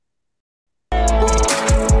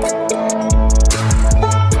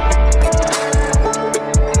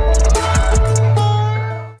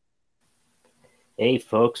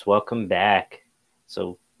folks, welcome back.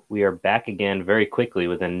 So we are back again very quickly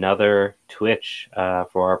with another Twitch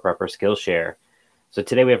for our Prepper Skillshare. So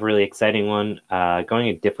today we have a really exciting one, going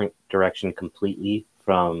a different direction completely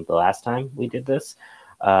from the last time we did this.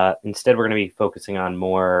 Instead, we're going to be focusing on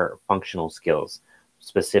more functional skills,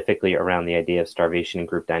 specifically around the idea of starvation and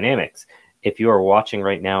group dynamics. If you are watching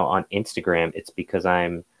right now on Instagram, it's because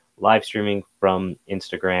I'm live streaming from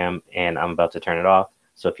Instagram and I'm about to turn it off.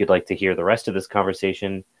 So if you'd like to hear the rest of this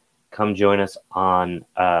conversation, come join us on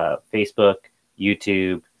Facebook,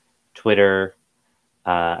 YouTube, Twitter,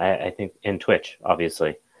 I think, and Twitch,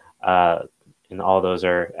 obviously. And all those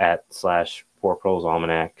are at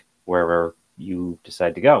 /4ProlsAlmanac, wherever you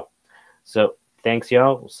decide to go. So thanks,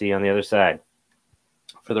 y'all. We'll see you on the other side.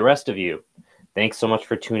 For the rest of you, thanks so much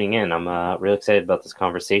for tuning in. I'm really excited about this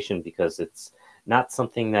conversation because it's not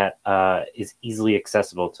something that is easily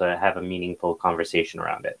accessible to have a meaningful conversation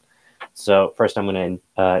around it. So first I'm going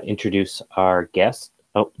to introduce our guest.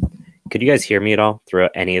 Oh, could you guys hear me at all throughout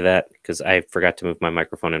any of that? Because I forgot to move my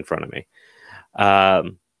microphone in front of me.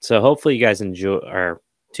 So hopefully you guys are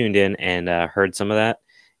tuned in and heard some of that.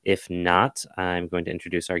 If not, I'm going to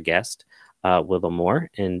introduce our guest, Willow Moore,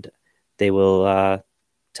 and they will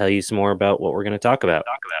tell you some more about what we're going to talk about.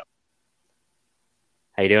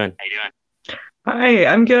 How you doing? Hi,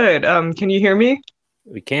 I'm good. Can you hear me?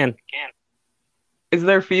 We can. Is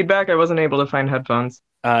there feedback? I wasn't able to find headphones.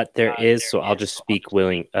 There is, so I'll just speak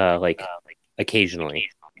like occasionally.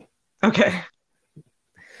 Okay.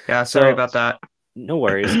 Yeah, So sorry about that. no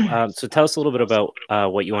worries. So tell us a little bit about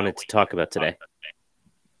what you wanted to talk about today.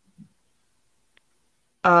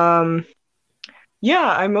 Um,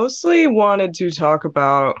 yeah, I mostly wanted to talk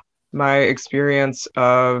about my experience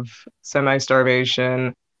of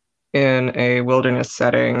semi-starvation in a wilderness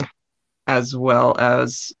setting, as well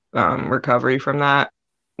as recovery from that,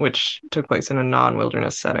 which took place in a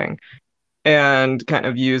non-wilderness setting, and kind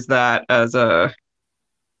of use that as a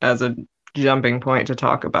jumping point to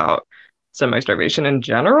talk about semi-starvation in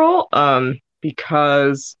general,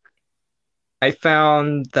 because I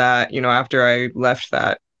found that, after I left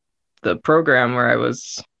the program where I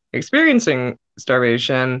was experiencing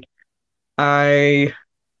starvation, I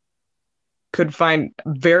could find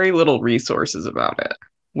very little resources about it,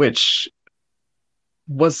 which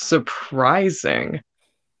was surprising.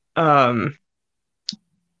 Um,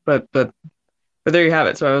 but there you have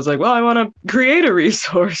it. So I was like, well, I want to create a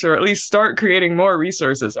resource, or at least start creating more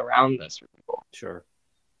resources around this for people. Sure.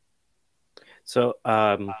 So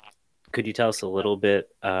could you tell us a little bit,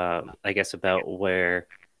 I guess, about where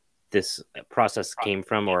this process came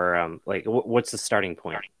from, or what's the starting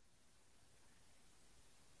point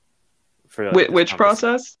for this Which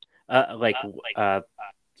process? like,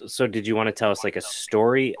 so did you want to tell us like a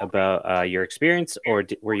story about your experience, or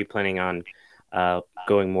were you planning on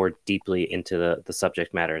going more deeply into the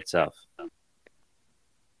subject matter itself?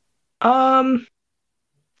 Um,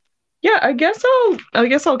 yeah, I guess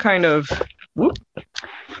I'll kind of whoop,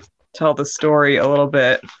 tell the story a little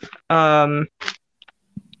bit. Um,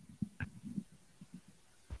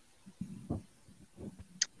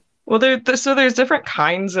 well, so there's different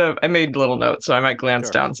kinds of. I made little notes, so I might glance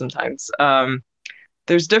Sure. down sometimes.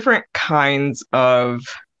 There's different kinds of.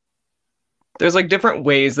 There's like different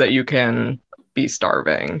ways that you can be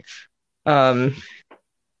starving. Um,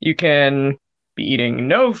 you can be eating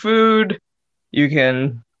no food. You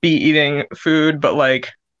can be eating food, but like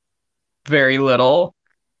very little.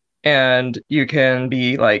 And you can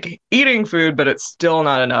be like eating food, but it's still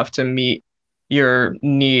not enough to meet your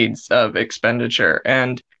needs of expenditure.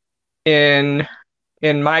 And in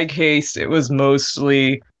in my case, it was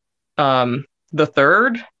mostly um the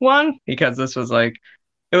third one, because this was like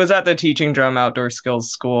it was at the Teaching Drum Outdoor Skills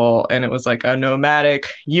School, and it was like a nomadic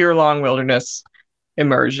year-long wilderness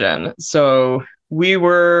immersion. So we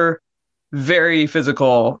were very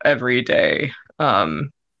physical every day. Like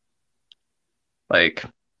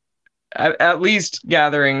at least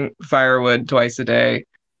gathering firewood twice a day,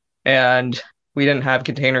 and we didn't have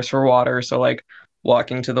containers for water, so like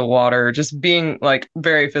walking to the water, just being like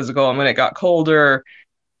very physical. And when it got colder,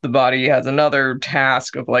 the body has another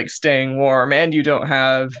task of like staying warm, and you don't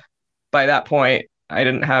have, by that point, I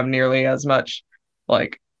didn't have nearly as much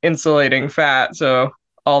like insulating fat, so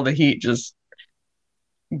all the heat just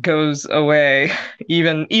goes away,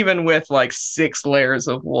 even with like 6 layers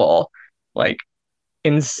of wool, like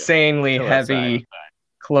insanely Still outside. heavy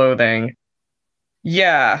clothing.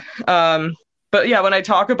 Yeah. But yeah, when I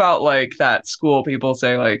talk about like that school, people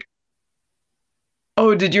say like,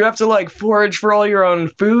 "Oh, did you have to like forage for all your own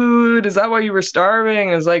food? Is that why you were starving?"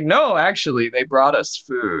 And it's like, "No, actually, they brought us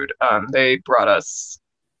food. They brought us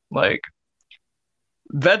like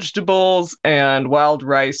vegetables and wild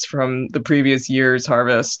rice from the previous year's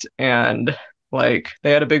harvest, and like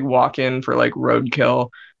they had a big walk-in for like roadkill.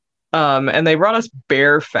 And they brought us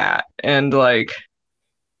bear fat, and like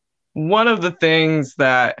one of the things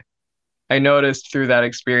that I noticed through that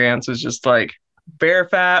experience was just like bear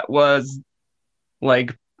fat was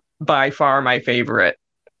like by far my favorite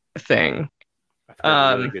thing. I've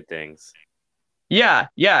heard really Um, good things. yeah,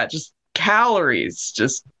 yeah, just calories,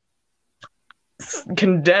 just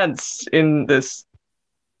condensed in this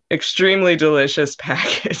extremely delicious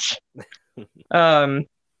package. Um,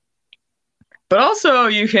 but also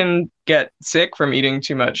you can get sick from eating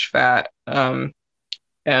too much fat.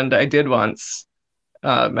 And I did once.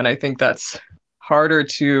 And I think it's harder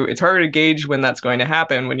to gauge when that's going to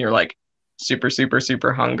happen when you're like super, super,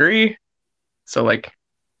 super hungry. So like,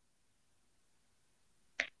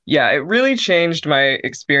 yeah, it really changed my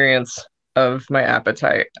experience of my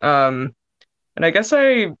appetite. And I guess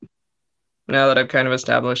now that I've kind of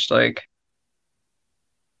established like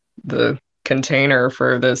the container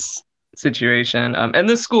for this situation. And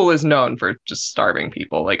this school is known for just starving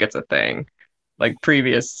people. Like it's a thing. Like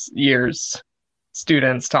previous years,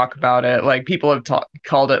 students talk about it. Like people have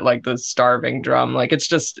called it like the starving drum. Like it's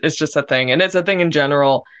just a thing, and it's a thing in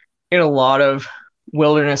general in a lot of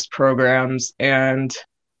wilderness programs. And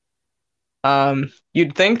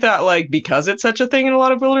you'd think that like because it's such a thing in a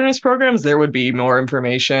lot of wilderness programs, there would be more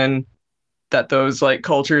information that those like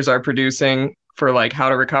cultures are producing for like how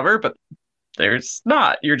to recover, but there's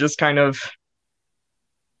not. You're just kind of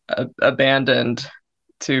abandoned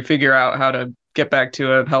to figure out how to get back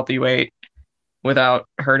to a healthy weight without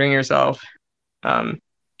hurting yourself. Um,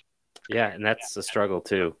 Yeah, and that's a struggle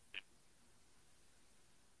too.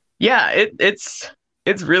 yeah, it's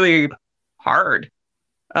really hard.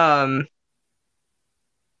 Um,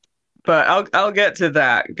 but I'll get to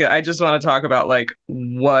that. I just want to talk about like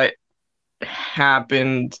what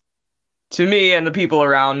happened to me and the people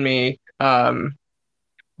around me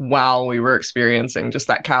while we were experiencing just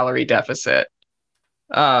that calorie deficit.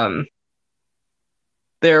 Um,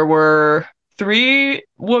 there were three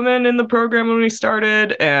women in the program when we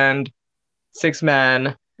started, and six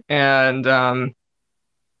men. And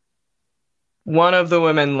one of the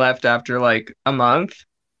women left after like a month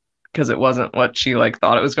because it wasn't what she like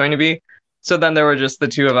thought it was going to be. So then there were just the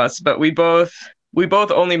two of us, but we both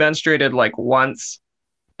only menstruated like once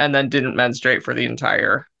and then didn't menstruate for the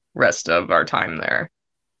entire rest of our time there.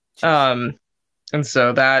 Jeez. Um, and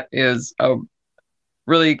so that is a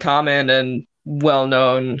really common and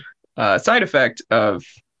well-known side effect of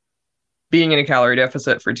being in a calorie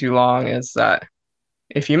deficit for too long is that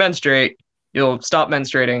if you menstruate, you'll stop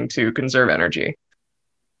menstruating to conserve energy.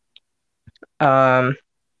 Um,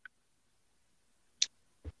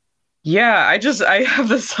 yeah, I have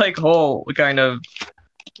this like whole kind of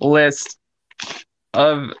list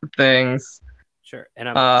of things. Sure. And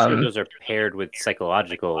I'm sure Um, those are paired with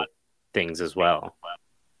psychological things as well.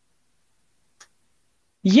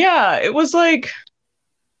 yeah, it was like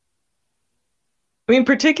I mean,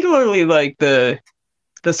 particularly like the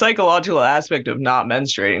psychological aspect of not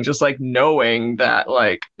menstruating, just like knowing that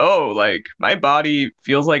like, oh, like my body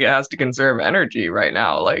feels like it has to conserve energy right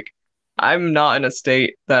now. Like I'm not in a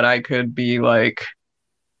state that I could be like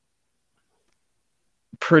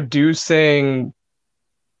producing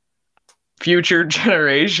future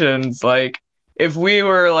generations. Like if we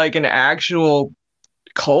were like an actual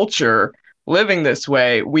culture living this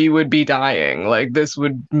way, we would be dying. Like this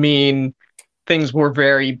would mean things were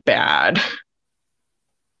very bad.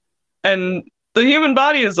 And the human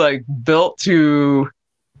body is like built to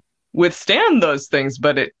withstand those things,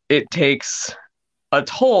 but it takes a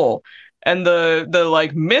toll. And the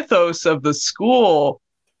like mythos of the school,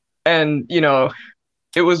 and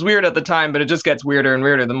it was weird at the time, but it just gets weirder and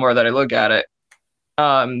weirder the more that I look at it.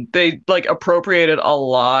 They like appropriated a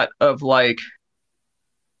lot of like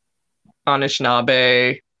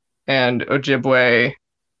Anishinaabe and Ojibwe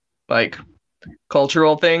like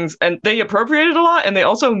cultural things, and they appropriated a lot, and they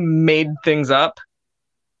also made things up.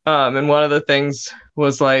 And one of the things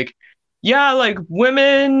was like, yeah, like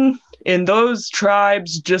women in those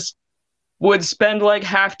tribes just would spend like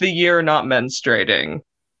half the year not menstruating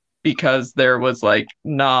because there was like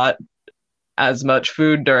not as much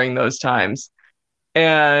food during those times.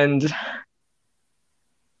 And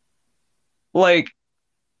like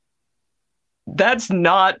that's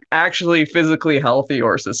not actually physically healthy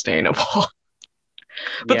or sustainable.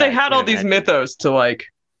 But Yeah, they I had can't all these imagine. mythos to like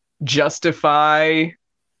justify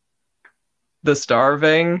the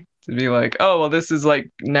starving, to be like, oh well, this is like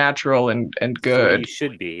natural and This is the way you good.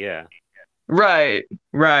 should be. Yeah. Right,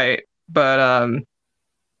 right. But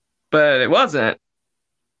it wasn't.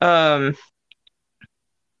 Um,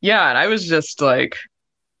 yeah, and I was just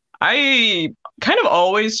I kind of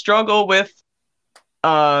always struggle with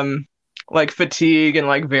um like fatigue and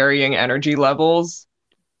like varying energy levels,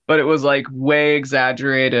 but it was like way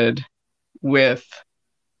exaggerated with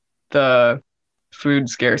the food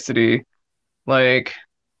scarcity. Like,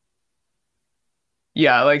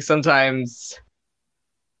 yeah, like sometimes,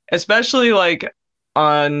 especially like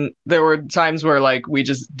on there were times where like we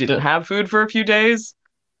just didn't have food for a few days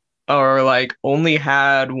or like only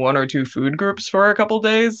had one or two food groups for a couple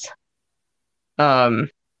days. Um,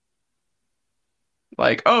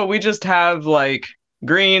 like, oh, we just have like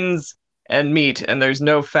greens and meat and there's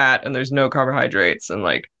no fat and there's no carbohydrates and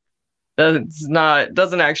like that's not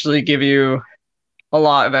doesn't actually give you a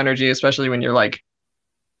lot of energy, especially when you're like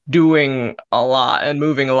doing a lot and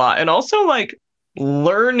moving a lot and also like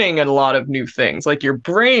learning a lot of new things. Like your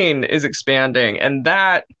brain is expanding and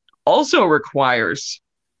that also requires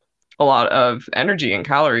a lot of energy and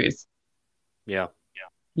calories. Yeah.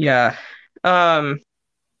 Yeah. Um,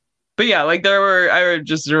 but yeah, like I would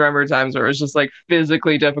just remember times where it was just like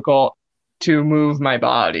physically difficult to move my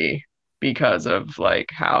body because of like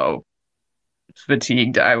how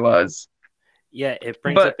fatigued I was. Yeah, it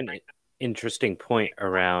brings But up an interesting point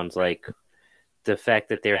around like the fact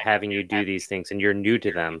that they're having you do these things and you're new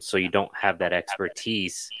to them, so you don't have that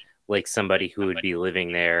expertise like somebody who would be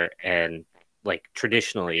living there and like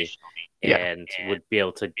traditionally yeah. and would be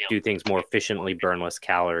able to do things more efficiently, burn less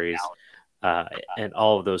calories, and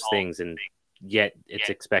all of those things. And yet it's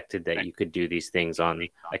expected that you could do these things on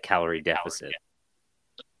a calorie deficit.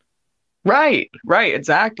 Right, right,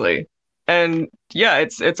 exactly. And yeah,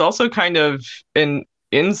 it's also kind of an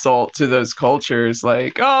insult to those cultures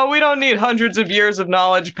like, oh, we don't need hundreds of years of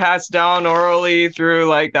knowledge passed down orally through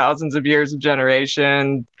like thousands of years of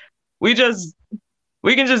generation. We just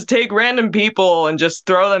we can just take random people and just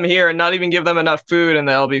throw them here and not even give them enough food and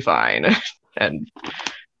they'll be fine. And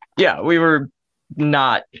yeah, we were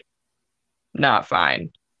not not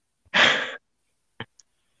fine.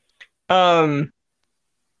 Um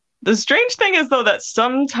the strange thing is though that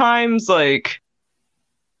sometimes like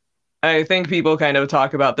I think people kind of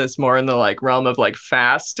talk about this more in the like realm of like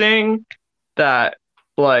fasting that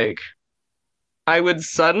like I would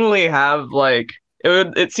suddenly have like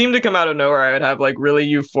it seemed to come out of nowhere. I would have like really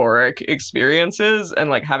euphoric experiences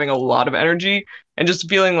and like having a lot of energy and just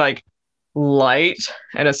feeling like light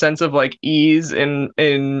and a sense of like ease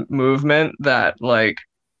in movement that like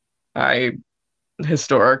I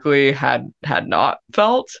historically had not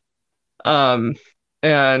felt. Um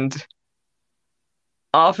and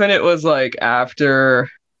often it was like after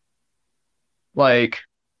like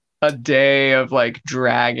a day of like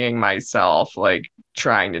dragging myself, like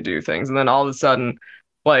trying to do things. And then all of a sudden,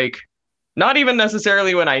 like, not even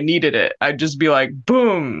necessarily when I needed it, I'd just be like,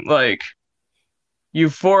 boom, like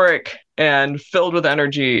euphoric and filled with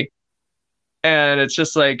energy. And it's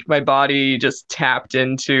just like my body just tapped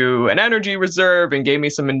into an energy reserve and gave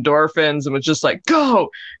me some endorphins and was just like,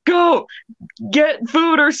 go, go, get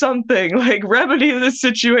food or something, like remedy this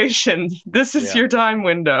situation. This is Yeah. your time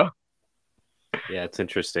window. Yeah, it's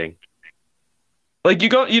interesting. Like you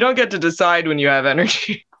don't get to decide when you have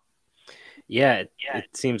energy. Yeah,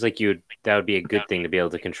 it seems like that would be a good thing to be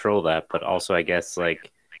able to control that, but also I guess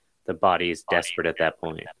like the body is desperate at that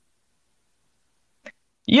point.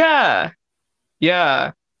 Yeah,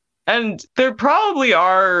 yeah. And there probably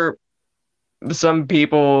are some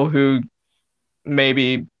people who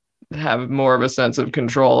maybe have more of a sense of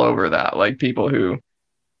control over that, like people who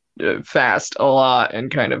fast a lot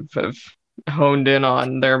and kind of have honed in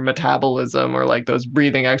on their metabolism or like those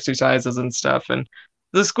breathing exercises and stuff. And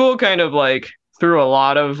the school kind of like threw a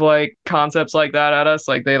lot of like concepts like that at us.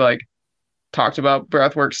 Like they like talked about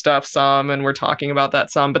breathwork stuff some and we're talking about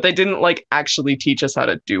that some, but they didn't like actually teach us how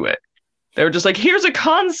to do it. They were just like, here's a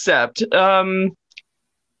concept.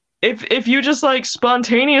 If you just like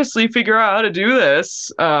spontaneously figure out how to do this,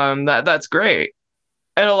 that's great.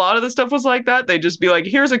 And a lot of the stuff was like that. They'd just be like,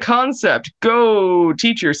 here's a concept, go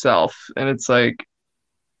teach yourself. And it's like,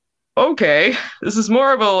 okay, this is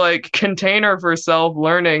more of a like container for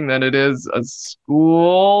self-learning than it is a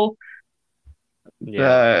school. Yeah.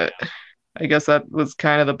 That I guess that was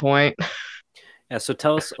kind of the point. Yeah, so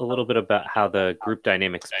tell us a little bit about how the group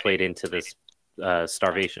dynamics played into this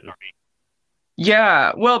starvation.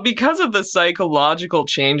 Yeah, well, because of the psychological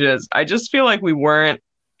changes, I just feel like we weren't,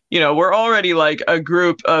 we're already like a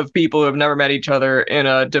group of people who have never met each other in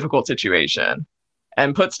a difficult situation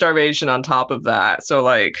and put starvation on top of that. So,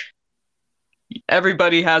 like,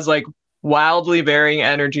 everybody has like wildly varying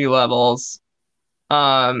energy levels.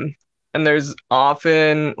 Um, and there's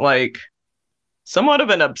often like somewhat of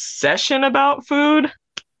an obsession about food.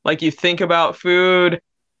 Like you think about food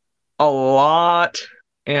a lot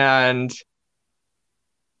and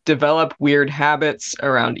develop weird habits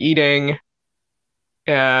around eating.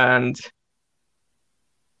 And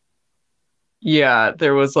yeah,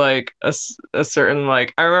 there was like a certain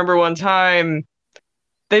like, I remember one time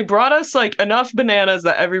they brought us like enough bananas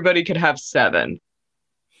that everybody could have seven.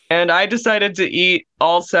 And I decided to eat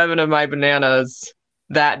all seven of my bananas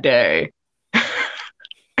that day.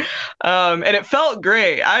 And it felt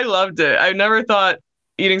great. I loved it. I never thought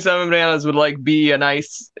eating seven bananas would like be a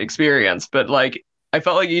nice experience, but like I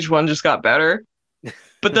felt like each one just got better.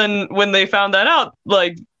 But then when they found that out,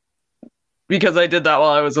 like because I did that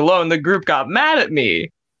while I was alone, the group got mad at me.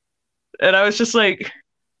 And I was just like,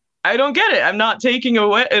 I don't get it. I'm not taking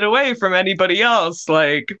it away from anybody else.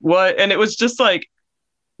 Like what? And it was just like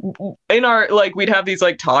in our like we'd have these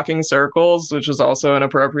like talking circles, which was also an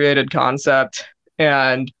appropriated concept.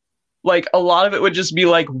 And like a lot of it would just be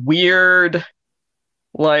like weird,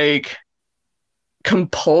 like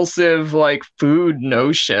compulsive like food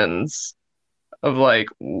notions of like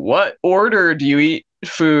what order do you eat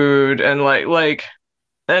food and like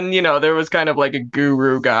and there was kind of like a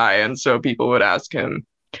guru guy, and so people would ask him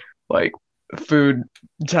like food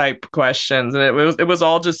type questions, and it was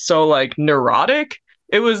all just so like neurotic.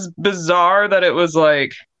 It was bizarre that it was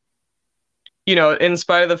like, in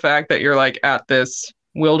spite of the fact that you're like at this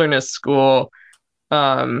wilderness school,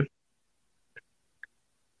 um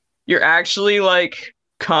you're actually like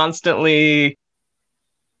constantly,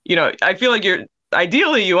 I feel like you're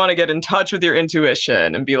ideally you want to get in touch with your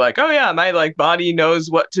intuition and be like, oh yeah, my like body knows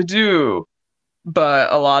what to do.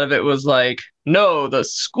 But a lot of it was like, no, the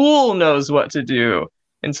school knows what to do.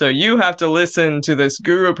 And so you have to listen to this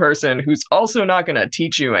guru person who's also not going to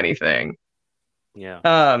teach you anything. Yeah.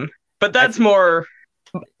 Um, but I that's th- more.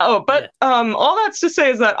 Oh, but yeah. all that's to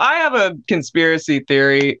say is that I have a conspiracy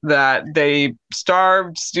theory that they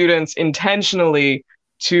starved students intentionally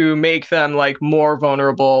to make them like more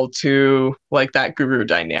vulnerable to like that guru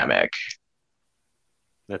dynamic.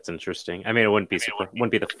 That's interesting. I mean, it wouldn't be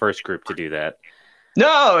the first group to do that.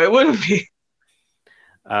 No, it wouldn't be.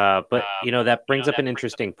 But that brings up an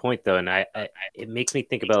interesting point though, and it makes me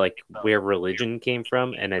think about like where religion came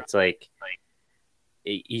from, and it's like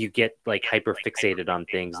you get like hyper fixated on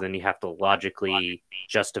things, and then you have to logically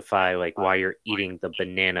justify like why you're eating the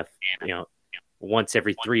banana, you know, once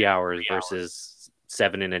every 3 hours versus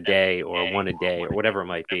seven in a day or one a day or whatever it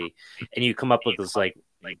might be, and you come up with this like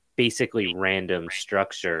basically random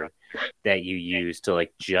structure that you use to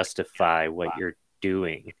like justify what you're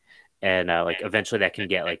doing, and like eventually that can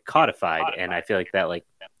get like codified, and I feel like that like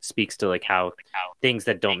speaks to like how things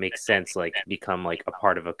that don't make sense like become like a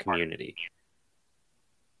part of a community.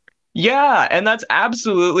 Yeah, and that's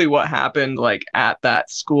absolutely what happened like at that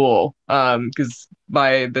school. Because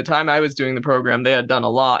by the time I was doing the program, they had done a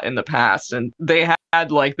lot in the past and they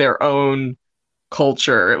had like their own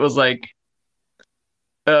culture. It was like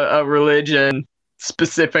a religion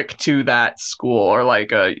specific to that school or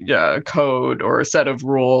like a code or a set of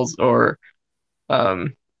rules or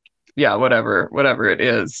um yeah, whatever it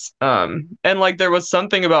is. And like there was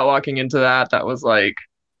something about walking into that was like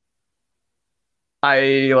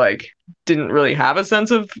I like didn't really have a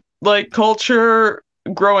sense of like culture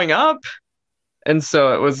growing up. And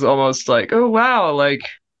so it was almost like, oh wow, like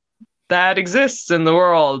that exists in the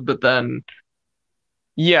world, but then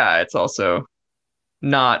yeah, it's also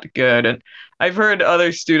not good. And I've heard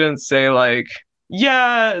other students say like,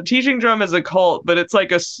 yeah, teaching drum is a cult, but it's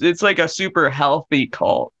like a super healthy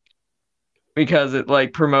cult because it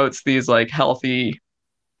like promotes these like healthy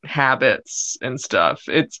habits and stuff.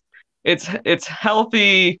 It's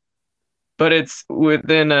healthy, but it's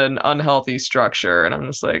within an unhealthy structure. And I'm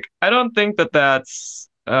just like, I don't think that that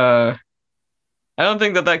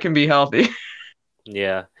can be healthy.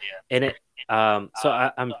 Yeah, and I'm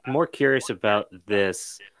more curious about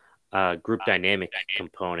this group dynamic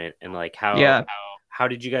component, and like Yeah. how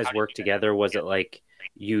did you guys work together? Was it like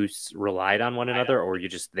you relied on one another, or were you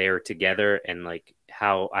just there together, and like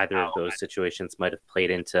how either of those situations might have played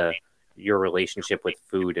into your relationship with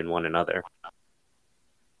food and one another?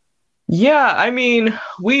 Yeah, I mean,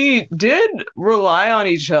 we did rely on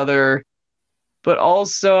each other, but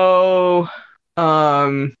also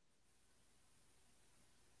um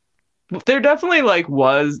there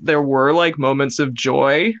were like moments of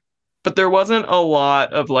joy, but there wasn't a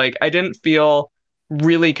lot of like I didn't feel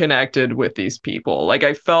really connected with these people. Like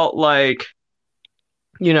I felt like,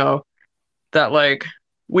 you know, that like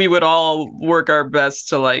we would all work our best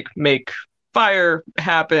to like make fire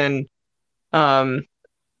happen. Um,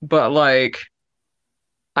 but like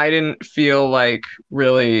I didn't feel like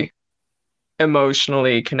really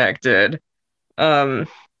emotionally connected. Um,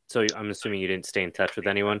 So I'm assuming you didn't stay in touch with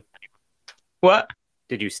anyone. what?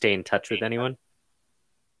 Did you stay in touch with anyone?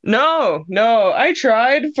 No, no. I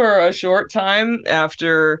tried for a short time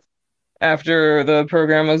after the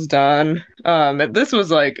program was done. This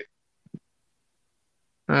was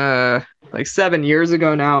uh like 7 years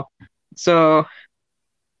ago now. So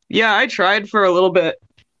yeah, I tried for a little bit.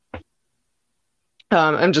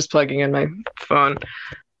 I'm just plugging in my phone.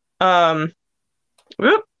 Um,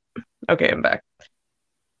 whoop. Okay, I'm back.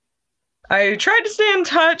 I tried to stay in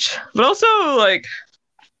touch, but also like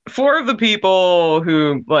four of the people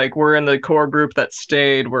who like were in the core group that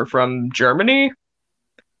stayed were from Germany.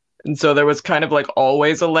 And so there was kind of like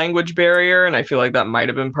always a language barrier, and I feel like that might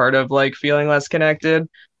have been part of like feeling less connected.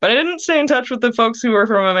 But I didn't stay in touch with the folks who were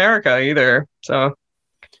from America either. So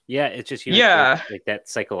Yeah, it's just you don't think yeah. like that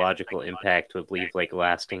psychological impact would leave like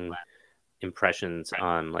lasting impressions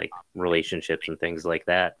on like relationships and things like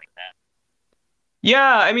that.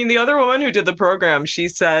 Yeah, I mean the other woman who did the program, she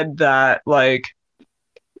said that like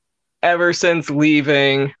ever since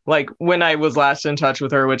leaving, like when I was last in touch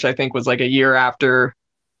with her, which I think was like a year after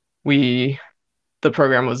we the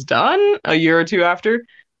program was done, a year or two after,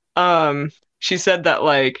 she said that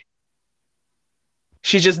like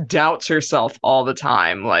she just doubts herself all the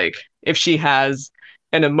time. Like if she has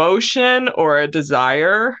an emotion or a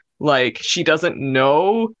desire, like she doesn't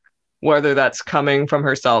know whether that's coming from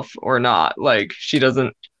herself or not. Like she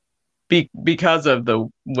doesn't because of the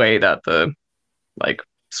way that the like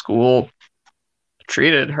school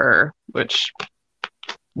treated her, which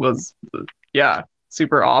was yeah,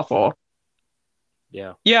 super awful.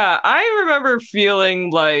 Yeah. Yeah, I remember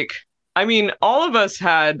feeling like I mean, all of us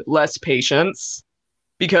had less patience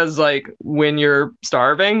because like when you're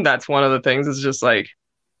starving, that's one of the things is just like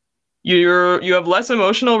you have less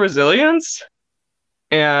emotional resilience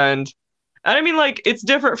and I mean like it's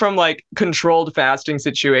different from like controlled fasting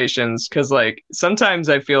situations because like sometimes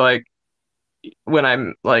I feel like when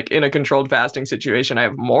I'm like in a controlled fasting situation, I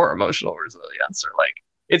have more emotional resilience or like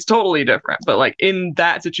it's totally different. But like in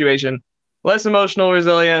that situation, less emotional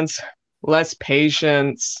resilience, less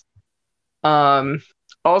patience, um,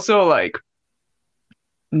 also like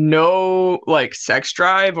no like sex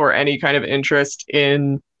drive or any kind of interest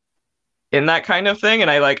in that kind of thing. And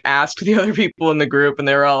I like asked the other people in the group and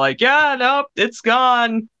they were all like, yeah, nope, it's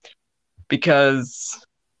gone because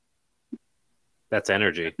That's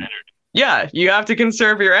energy. yeah, you have to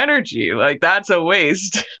conserve your energy. Like that's a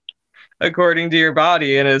waste according to your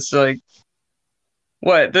body. And it's like,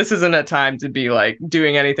 what? This isn't a time to be like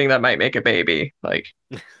doing anything that might make a baby. Like,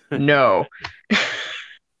 no.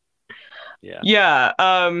 Yeah. Yeah.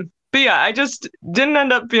 But yeah, I just didn't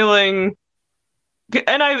end up feeling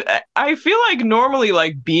and I feel like normally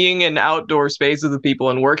like being in outdoor spaces with people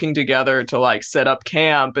and working together to like set up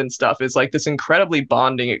camp and stuff is like this incredibly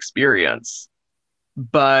bonding experience.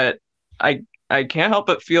 But I I can't help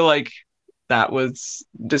but feel like that was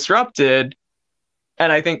disrupted.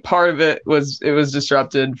 And I think part of it was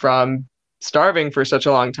disrupted from starving for such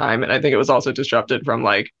a long time. And I think it was also disrupted from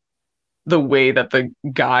like the way that the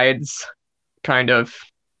guides kind of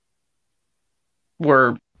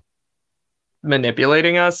were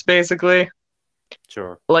manipulating us basically.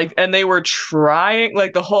 Sure. Like and they were trying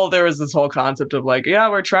like there was this whole concept of like, yeah,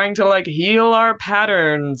 we're trying to like heal our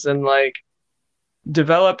patterns and like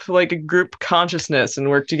develop like a group consciousness and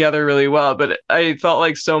work together really well. But I felt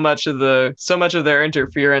like so much of their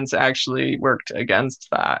interference actually worked against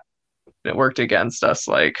that. It worked against us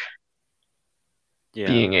like Yeah.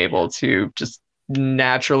 being able to just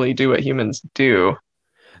naturally do what humans do.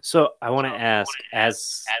 So I want to ask,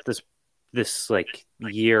 as this like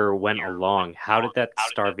year went along, how did that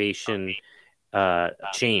starvation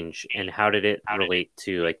change, and how did it relate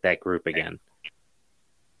to like that group again?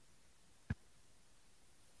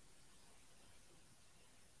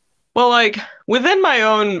 Well, like within my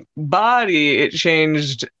own body, it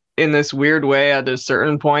changed in this weird way at a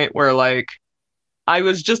certain point where like I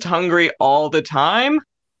was just hungry all the time.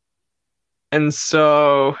 And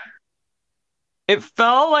so it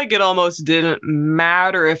felt like it almost didn't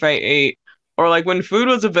matter if I ate or like when food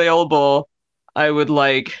was available, I would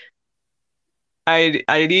like I'd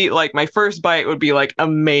eat like my first bite would be like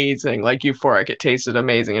amazing, like euphoric. It tasted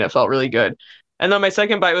amazing and it felt really good. And then my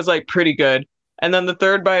second bite was like pretty good. And then the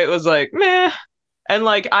third bite was like meh. And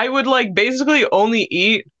like I would like basically only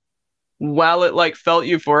eat while it like felt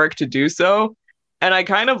euphoric to do so. And I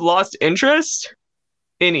kind of lost interest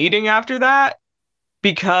in eating after that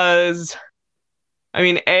because I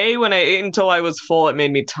mean, A, when I ate until I was full, it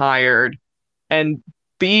made me tired. And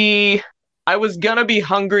B, I was gonna be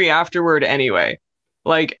hungry afterward anyway.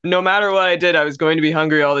 Like, no matter what I did, I was going to be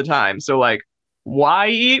hungry all the time. So, like, why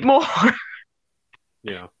eat more?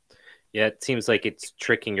 Yeah. Yeah, it seems like it's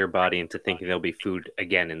tricking your body into thinking there'll be food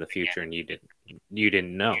again in the future, and you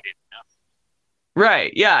didn't know.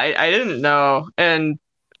 Right. Yeah, I didn't know. And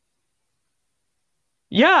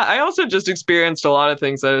yeah, I also just experienced a lot of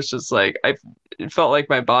things that it's just like, it felt like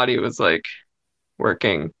my body was like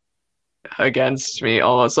working against me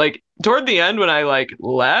almost. Like, toward the end, when I like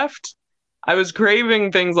left, I was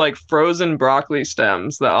craving things like frozen broccoli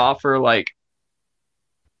stems that offer like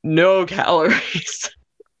no calories.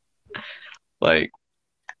 Like,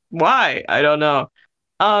 why? I don't know.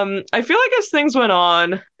 I feel like as things went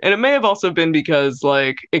on, and it may have also been because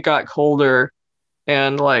like it got colder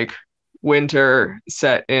and like winter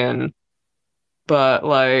set in, but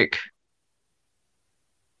like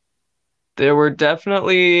there were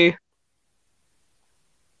definitely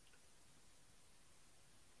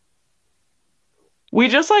we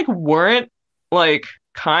just like weren't like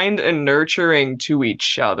kind and nurturing to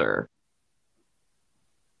each other.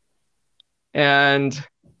 And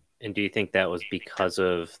And do you think that was because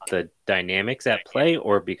of the dynamics at play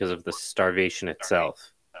or because of the starvation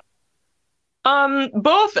itself?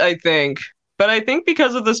 both I think, but I think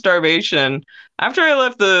because of the starvation, after I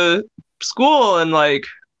left the school and like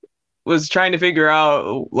was trying to figure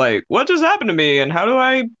out like what just happened to me and how do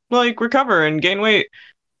I like recover and gain weight,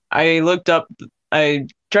 I looked up I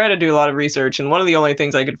tried to do a lot of research and one of the only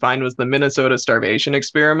things I could find was the Minnesota starvation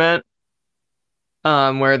experiment,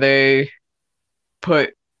 where they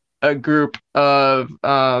put a group of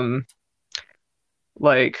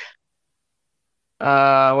like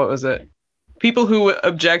what was it? People who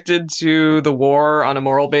objected to the war on a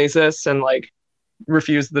moral basis and like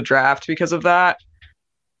refused the draft because of that.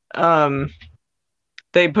 Um,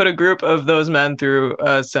 they put a group of those men through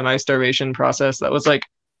a semi-starvation process that was like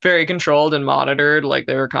very controlled and monitored. Like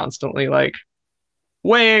they were constantly like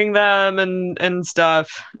weighing them and stuff.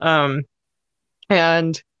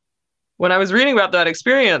 And when I was reading about that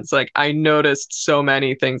experience, like I noticed so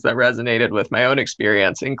many things that resonated with my own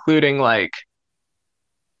experience, including like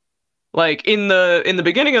in the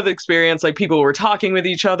beginning of the experience, like people were talking with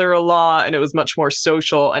each other a lot and it was much more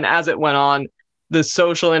social. And as it went on, the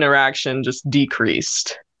social interaction just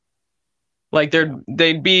decreased. Like Yeah.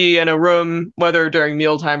 they'd be in a room, whether during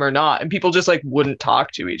mealtime or not, and people just like wouldn't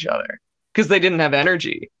talk to each other because they didn't have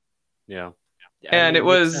energy. Yeah. I And mean, it it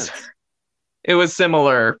makes was sense. it was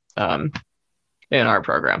similar in our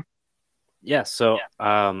program. Yeah, so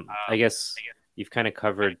I guess you've kind of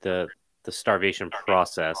covered the starvation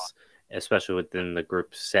process, especially within the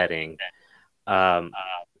group setting. Um,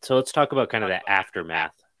 so let's talk about kind of the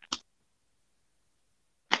aftermath.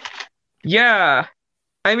 Yeah,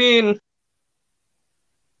 I mean,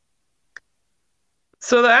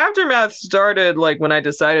 so the aftermath started like when I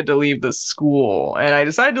decided to leave the school, and I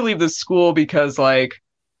decided to leave the school because like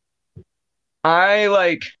I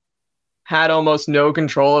like had almost no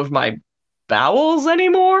control of my bowels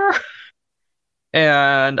anymore,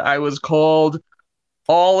 and I was cold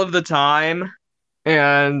all of the time,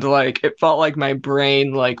 and like it felt like my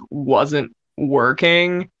brain like wasn't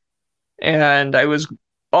working, and I was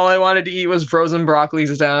all I wanted to eat was frozen broccoli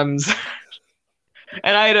stems,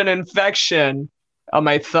 and I had an infection on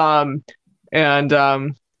my thumb, and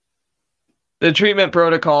the treatment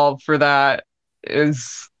protocol for that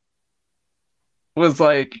is was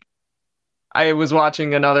like I was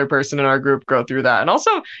watching another person in our group go through that. And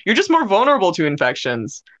also, you're just more vulnerable to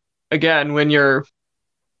infections again when you're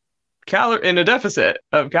in a deficit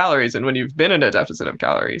of calories and when you've been in a deficit of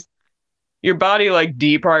calories. Your body like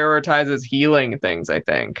deprioritizes healing things, I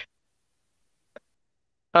think.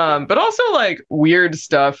 Yeah. But also like weird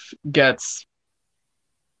stuff gets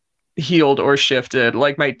healed or shifted.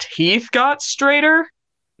 Like my teeth got straighter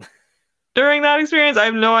during that experience. I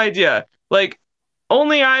have no idea. Like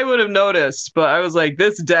only I would have noticed, but I was like,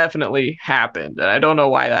 this definitely happened, and I don't know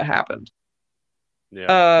why that happened.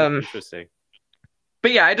 Yeah, that's Um, interesting.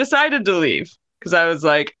 but yeah, I decided to leave because I was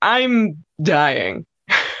like, I'm dying.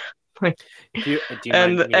 Do you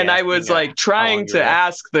mind and me I was asking like how long trying you were to there?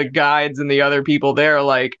 ask the guides and the other people there,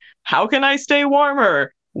 like, how can I stay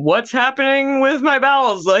warmer? What's happening with my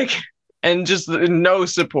bowels? Like, and just no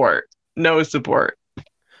support, no support.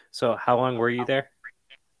 So how long were you there?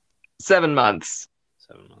 7 months.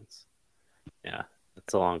 7 months. Yeah,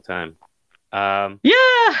 that's a long time. Um,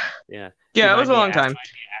 Yeah, yeah. Do you yeah, it was mind a me long ask? time.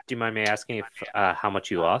 Do you mind me asking if how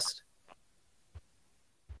much you lost?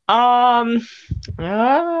 Um,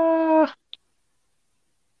 uh,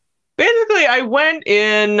 basically, I went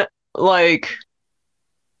in like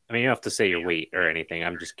I mean, you don't have to say your weight or anything.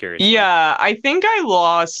 I'm just curious, like, Yeah, I think I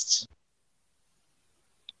lost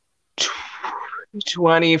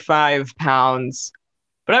 25 pounds,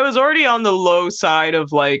 but I was already on the low side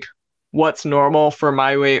of like what's normal for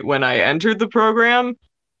my weight when I entered the program.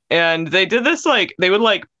 And they did this like they would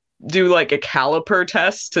like do like a caliper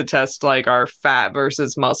test to test like our fat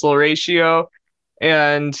versus muscle ratio.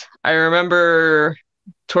 And I remember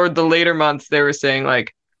toward the later months they were saying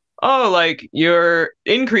like, oh, like you're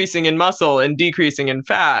increasing in muscle and decreasing in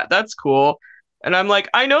fat. That's cool. And I'm like,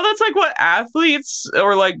 I know that's like what athletes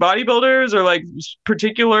or like bodybuilders or like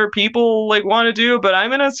particular people like want to do, but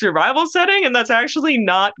I'm in a survival setting and that's actually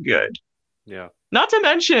not good. yeah, Not to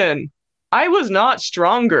mention, I was not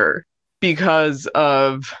stronger because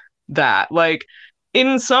of that. Like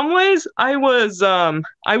in some ways I was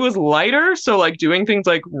lighter, so like doing things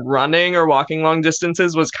like running or walking long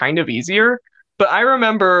distances was kind of easier. But I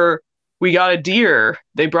remember we got a deer.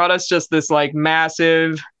 They brought us just this like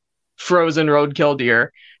massive frozen roadkill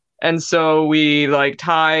deer. And so we like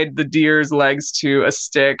tied the deer's legs to a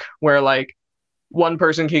stick where like one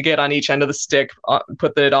person could get on each end of the stick,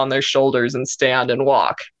 put it on their shoulders, and stand and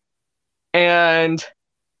walk. And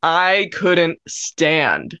I couldn't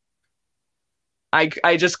stand.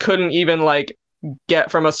 I just couldn't even like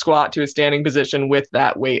get from a squat to a standing position with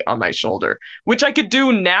that weight on my shoulder, which I could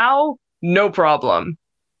do now, no problem.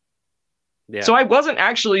 yeah, So I wasn't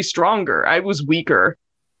actually stronger. I was weaker.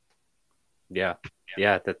 yeah,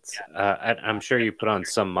 yeah. I'm sure you put on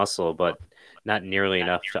some muscle, but not nearly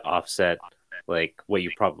enough to offset like what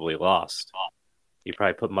you probably lost. You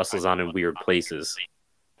probably put muscles on in weird places.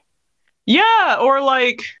 Yeah, or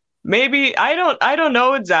like maybe I don't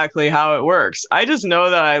know exactly how it works. I just know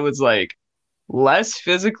that I was like less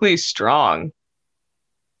physically strong.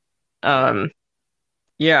 Yeah, Um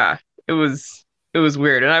yeah, it was it was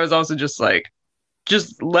weird. And I was also just like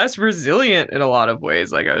just less resilient in a lot of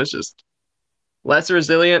ways. Like I was just less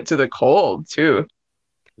resilient to the cold too.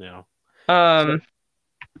 yeah. So Um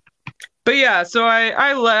but yeah, so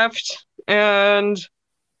I left and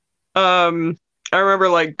um I remember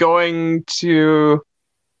like going to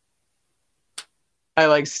I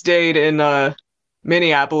like stayed in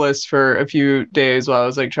Minneapolis for a few days while I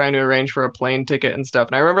was like trying to arrange for a plane ticket and stuff.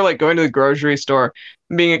 And I remember like going to the grocery store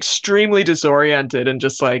and being extremely disoriented and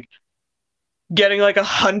just like getting like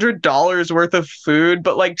 $100 worth of food,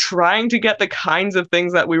 but like trying to get the kinds of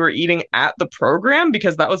things that we were eating at the program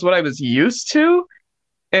because that was what I was used to.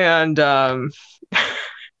 And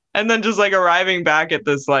and then just like arriving back at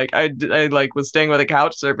this like I like was staying with a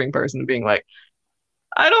couch surfing person being like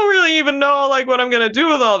I don't really even know like what I'm gonna do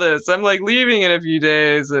with all this. I'm like leaving in a few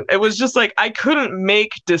days, and it was just like I couldn't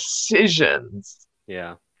make decisions,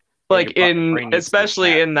 yeah, yeah. like Your in brain needs to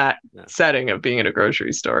especially adapt. in that Yeah, setting of being in a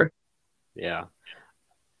grocery store. yeah,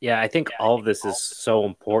 yeah. I think all of this is so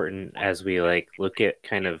important as we like look at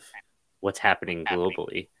kind of what's happening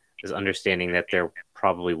globally. Is understanding that there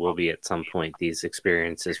probably will be at some point these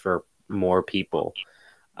experiences for more people.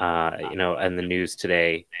 In the news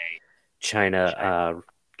today, China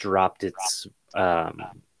dropped its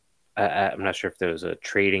I'm not sure if there was a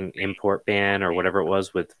trading import ban or whatever it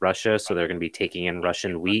was with Russia. So they're going to be taking in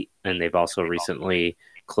Russian wheat. And they've also recently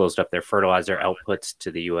closed up their fertilizer outputs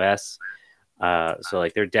to the US. So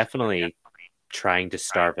like they're definitely trying to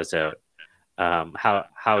starve us out.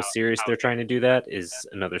 How serious they're trying to do that is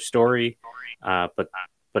another story.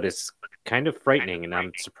 But it's kind of frightening, and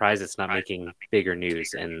I'm surprised it's not making bigger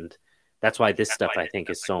news. And that's why this stuff I think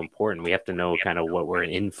is so important. We have to know kind of what we're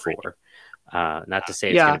in for. Not to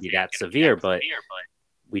say it's going Yeah, to be that severe, but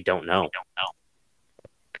we don't know.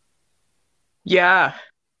 yeah,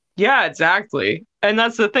 yeah, exactly. And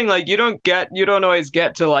that's the thing. Like you don't always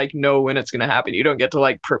get to like know when it's gonna happen. You don't get to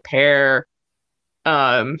like prepare.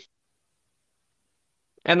 Um,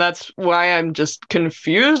 and that's why I'm just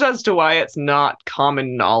confused as to why it's not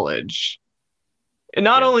common knowledge. And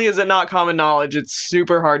not Yeah, only is it not common knowledge, it's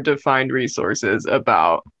super hard to find resources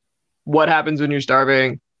about what happens when you're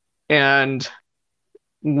starving and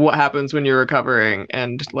what happens when you're recovering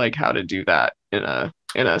and like how to do that in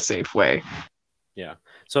a safe way. yeah.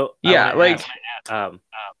 So I want Yeah, to like ask, um,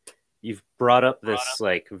 you've brought up this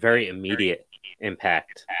like very immediate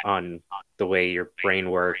impact on the way your brain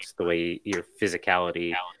works, the way your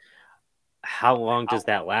physicality. How long does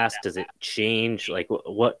that last? Does it change? Like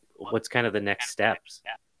what's kind of the next steps?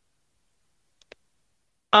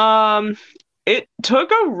 um it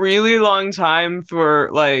took a really long time for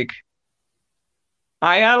like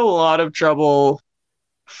I had a lot of trouble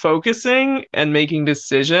focusing and making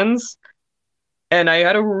decisions and I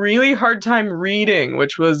had a really hard time reading,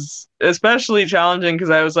 which was especially challenging because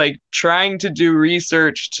I was like trying to do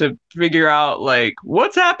research to figure out like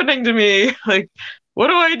what's happening to me. Like, what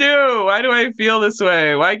do I do? Why do I feel this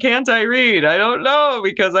way? Why can't I read? I don't know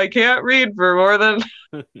because I can't read for more than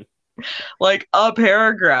like a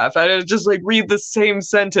paragraph. I just like read the same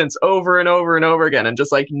sentence over and over and over again and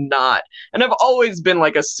just like not. And I've always been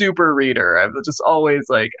like a super reader. I've just always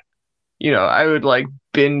like, I would like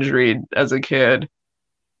binge read as a kid.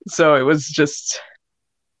 So it was just,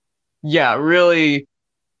 yeah, really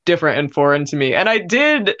different and foreign to me. And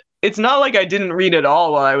it's not like I didn't read at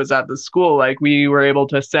all while I was at the school. Like we were able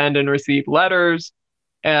to send and receive letters,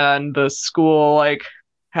 and the school like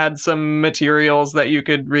had some materials that you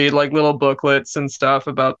could read, like little booklets and stuff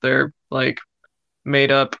about their like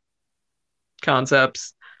made up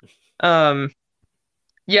concepts. Um,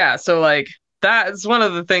 yeah, so like that is one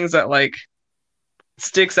of the things that like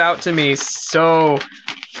sticks out to me so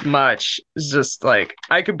much. It's just like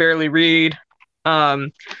I could barely read.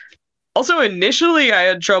 Um, Also, initially, I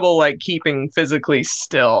had trouble like keeping physically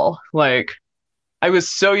still. Like, I was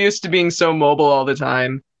so used to being so mobile all the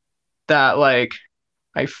time that like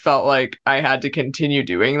I felt like I had to continue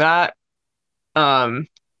doing that. Um,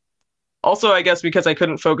 Also, I guess because I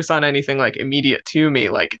couldn't focus on anything like immediate to me,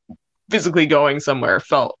 like physically going somewhere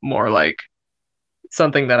felt more like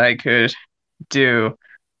something that I could do.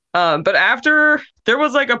 But after there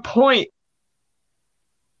was like a point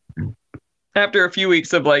after a few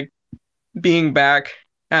weeks of like being back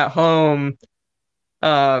at home,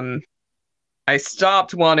 um, I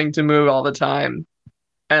stopped wanting to move all the time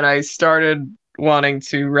and I started wanting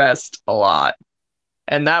to rest a lot.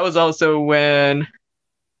 And that was also when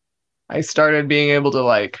I started being able to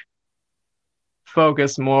like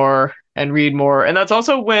focus more and read more. And that's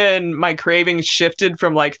also when my cravings shifted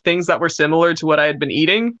from like things that were similar to what I had been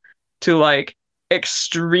eating to like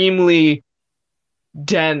extremely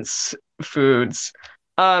dense foods.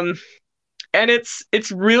 Um and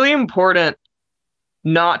it's really important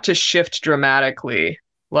not to shift dramatically.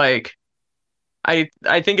 Like I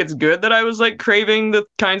think it's good that I was like craving the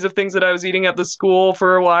kinds of things that I was eating at the school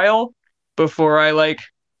for a while before I like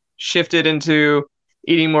shifted into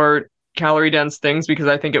eating more calorie dense things, because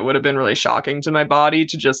I think it would have been really shocking to my body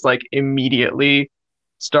to just like immediately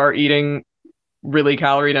start eating really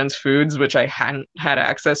calorie dense foods which I hadn't had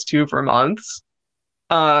access to for months.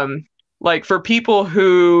 Um like for people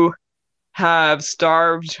who have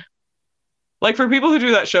starved, like for people who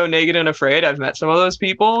do that show Naked and Afraid, I've met some of those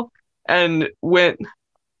people, and when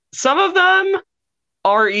some of them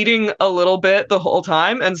are eating a little bit the whole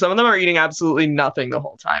time, and some of them are eating absolutely nothing the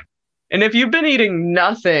whole time. And if you've been eating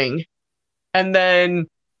nothing and then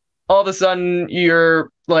all of a sudden you're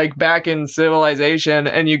like back in civilization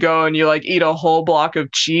and you go and you like eat a whole block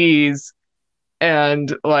of cheese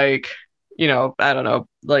and like, I don't know,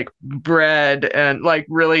 like bread and like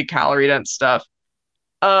really calorie dense stuff.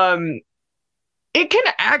 Um, it can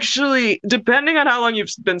actually, depending on how long you've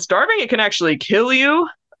been starving, it can actually kill you.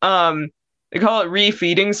 Um, they call it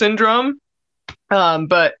refeeding syndrome.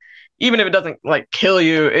 But even if it doesn't like kill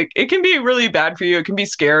you, it can be really bad for you. It can be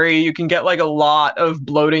scary. You can get like a lot of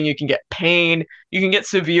bloating. You can get pain. You can get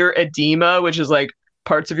severe edema, which is like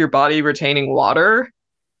parts of your body retaining water.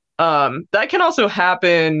 That can also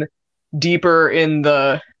happen deeper in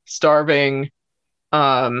the starving,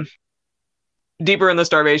 um, deeper in the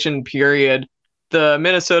starvation period. The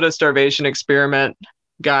Minnesota starvation experiment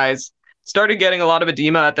guys started getting a lot of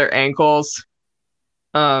edema at their ankles.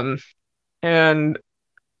 Um, and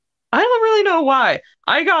I don't really know why.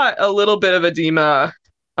 I got a little bit of edema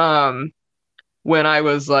um when I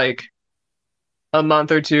was like a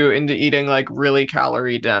month or two into eating like really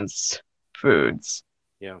calorie dense foods.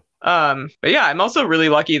 Yeah. But yeah, I'm also really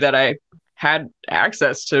lucky that I had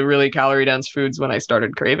access to really calorie dense foods when I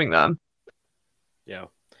started craving them. Yeah.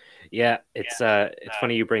 Yeah, it's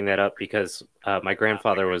funny you bring that up because my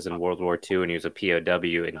grandfather was in World War II and he was a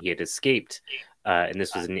POW and he had escaped, and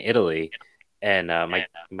this was in Italy, and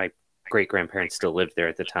my great grandparents still lived there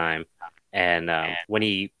at the time, and when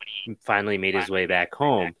he finally made his way back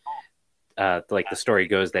home, like the story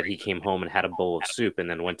goes that he came home and had a bowl of soup and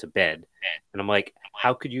then went to bed, and I'm like,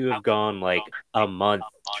 how could you have gone like a month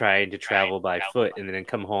trying to travel by foot and then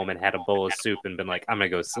come home and had a bowl of soup and been like, I'm gonna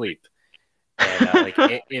go sleep? And like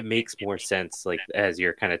it makes more sense like as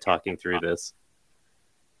you're kind of talking through this.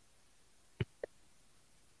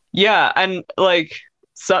 Yeah, and like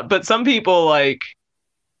but some people like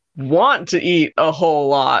want to eat a whole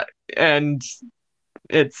lot, and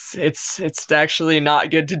it's actually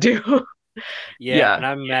not good to do. Yeah, Yeah. and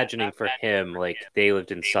I'm imagining for him like they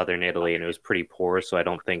lived in southern Italy and it was pretty poor, so I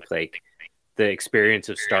don't think like the experience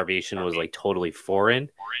of starvation was like totally foreign.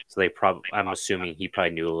 So they probably, I'm assuming he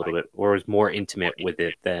probably knew a little bit or was more intimate with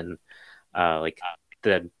it than like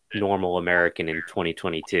the normal American in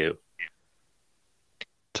 2022.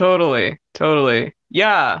 Totally, totally.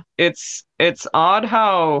 Yeah, it's odd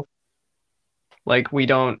how like we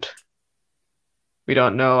don't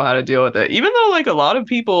know how to deal with it. Even though like a lot of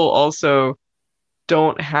people also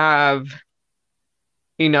don't have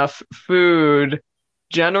enough food.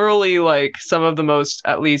 Generally, like some of the most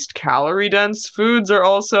at least calorie dense foods are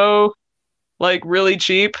also like really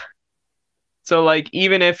cheap. So like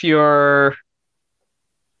even if you're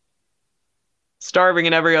starving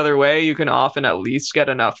in every other way, you can often at least get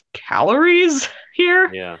enough calories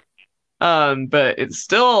here. Yeah. But it's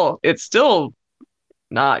still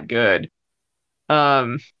not good.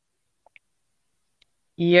 Um,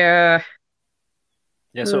 yeah.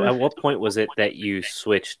 Yeah. So uh, at what point was it that you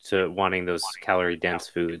switched to wanting those calorie dense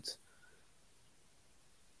foods?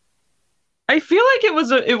 I feel like it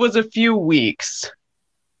was a few weeks.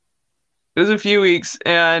 It was a few weeks,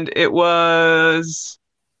 and it was.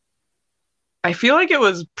 I feel like it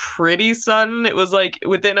was pretty sudden. It was like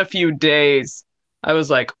within a few days, I was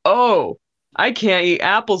like, "Oh, I can't eat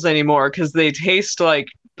apples anymore because they taste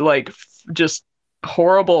just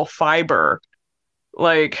horrible fiber."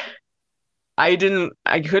 Like I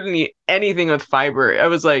couldn't eat anything with fiber. I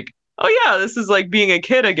was like, "Oh yeah, this is like being a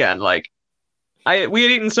kid again." Like we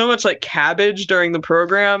had eaten so much like cabbage during the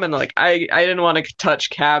program, and like I didn't want to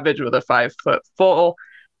touch cabbage with a 5 foot full.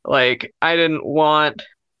 Like I didn't want,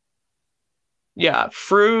 yeah,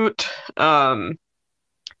 fruit. I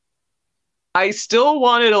still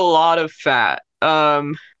wanted a lot of fat.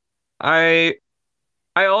 I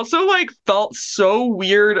I also like felt so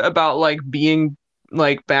weird about like being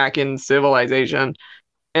like back in civilization,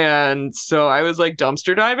 and so I was like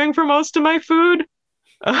dumpster diving for most of my food.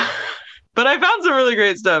 But I found some really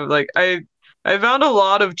great stuff. Like I found a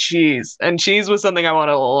lot of cheese, and cheese was something I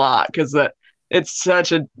wanted a lot because that it's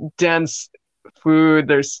such a dense food.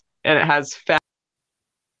 And it has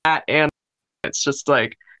fat, and it's just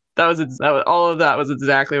like that was all of that was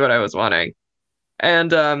exactly what I was wanting.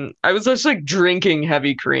 And I was just like drinking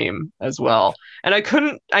heavy cream as well. And I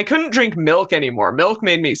couldn't drink milk anymore. Milk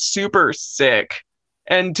made me super sick.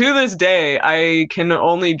 And to this day, I can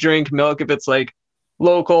only drink milk if it's like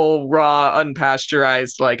local, raw,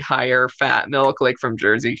 unpasteurized, like higher fat milk, like from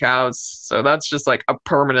Jersey cows. So that's just like a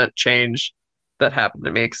permanent change that happened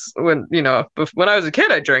to me. 'Cause when I was a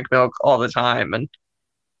kid, I drank milk all the time.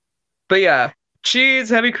 But yeah, cheese,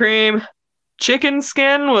 heavy cream, chicken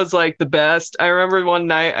skin was like the best. I remember one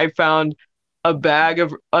night I found a bag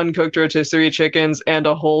of uncooked rotisserie chickens and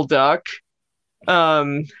a whole duck.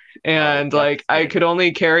 Um, Oh, the and duck like I could skin.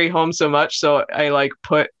 only carry home so much, so I like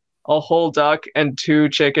put a whole duck and two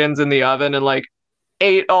chickens in the oven and like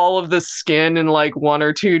ate all of the skin in like 1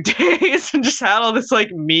 or 2 days and just had all this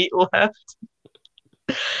like meat left.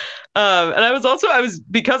 And I was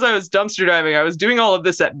because I was dumpster diving, I was doing all of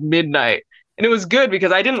this at midnight. And it was good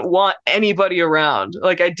because I didn't want anybody around.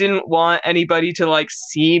 Like I didn't want anybody to like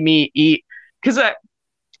see me eat. Because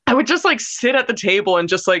I would just like sit at the table and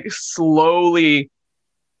just like slowly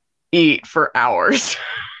eat for hours.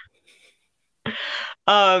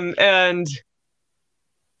 And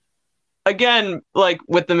again, like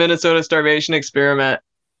with the Minnesota starvation experiment,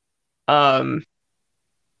 um,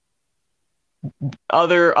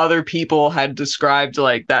 other people had described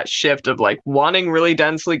like that shift of like wanting really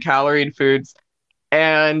densely caloried foods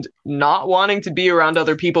and not wanting to be around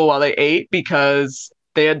other people while they ate because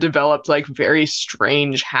they had developed like very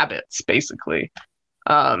strange habits basically,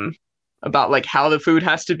 um about like how the food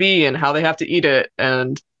has to be and how they have to eat it.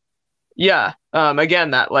 And yeah,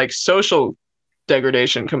 again, that like social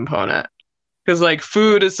degradation component, because like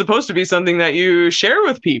food is supposed to be something that you share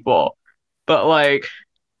with people, but like,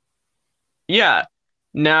 yeah,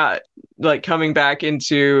 now like coming back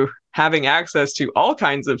into having access to all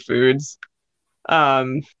kinds of foods,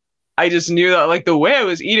 um I just knew that like the way I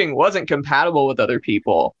was eating wasn't compatible with other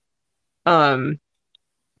people. Um,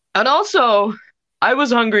 and also I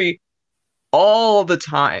was hungry all the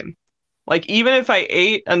time. Like even if I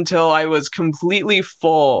ate until I was completely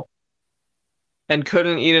full and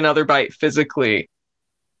couldn't eat another bite physically,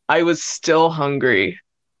 I was still hungry.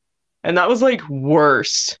 And that was like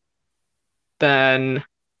worse than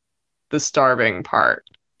the starving part.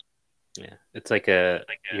 Yeah. It's like a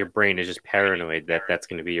your brain is just paranoid that that's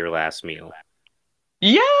going to be your last meal.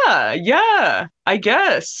 Yeah, yeah, I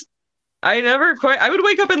guess. I would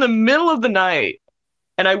wake up in the middle of the night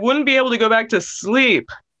and I wouldn't be able to go back to sleep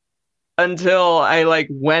until I like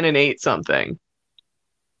went and ate something.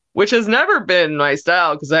 which has never been my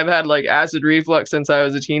style because I've had like acid reflux since I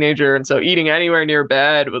was a teenager, and so eating anywhere near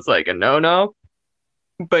bed was like a no-no.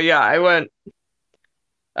 But yeah,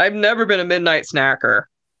 I've never been a midnight snacker,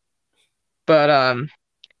 but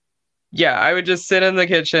yeah, I would just sit in the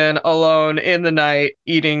kitchen alone in the night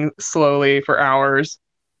eating slowly for hours.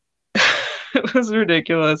 It was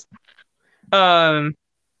ridiculous. Um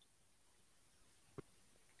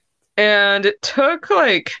and it took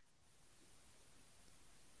like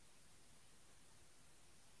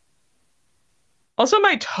also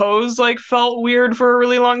my toes like felt weird for a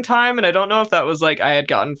really long time, and I don't know if that was like I had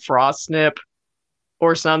gotten frostnip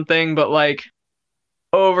or something, but like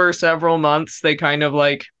over several months they kind of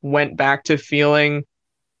like went back to feeling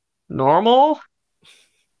normal.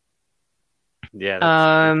 Yeah, that's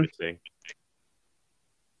Um interesting.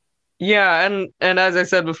 yeah, and as I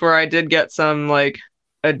said before, I did get some like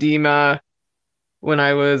edema when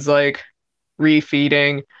I was like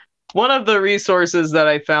refeeding. One of the resources that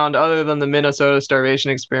I found other than the Minnesota starvation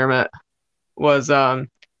experiment was well,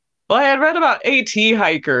 I had read about AT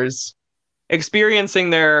hikers experiencing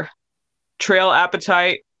their trail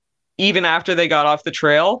appetite even after they got off the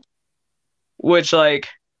trail, which like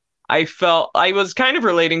I felt I was kind of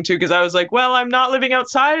relating to because I was like, well, I'm not living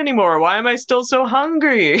outside anymore. Why am I still so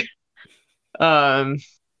hungry? Um,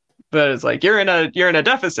 but it's like you're in a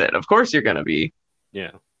deficit. Of course you're gonna be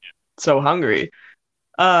Yeah. so hungry.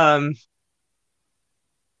 Um,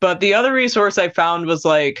 but the other resource I found was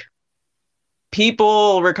like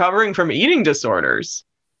people recovering from eating disorders,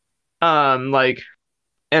 like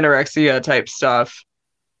anorexia type stuff,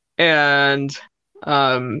 and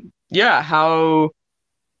yeah, how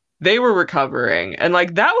they were recovering, and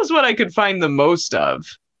like that was what I could find the most of,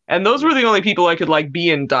 and those Yeah. were the only people I could like be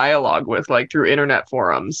in dialogue with, like through internet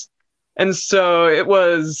forums, and so it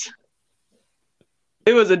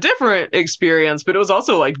was a different experience, but it was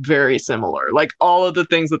also like very similar. Like all of the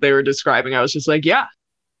things that they were describing, I was just like, yeah,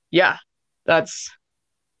 yeah, that's.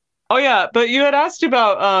 Oh yeah, but you had asked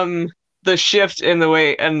about the shift in the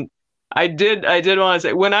weight, and I did want to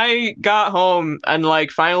say when I got home and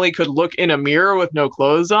like finally could look in a mirror with no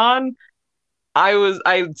clothes on,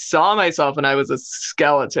 I saw myself and I was a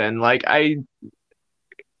skeleton. Like I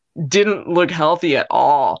didn't look healthy at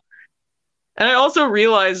all. And I also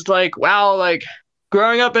realized like wow, like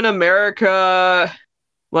growing up in America,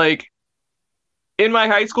 like in my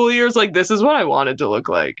high school years, like this is what I wanted to look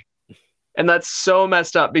like. And that's so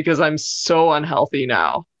messed up because I'm so unhealthy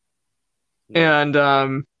now. Yeah.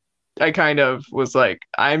 And I kind of was like,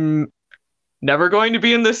 I'm never going to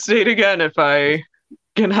be in this state again if I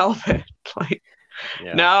can help it. Like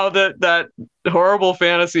Yeah. now that that horrible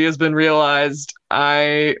fantasy has been realized,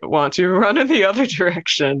 I want to run in the other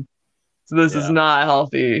direction. So this is Yeah. not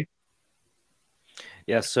healthy.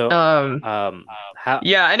 Yeah. So, Um, how?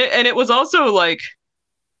 yeah, and it was also like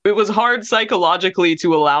it was hard psychologically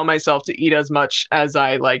to allow myself to eat as much as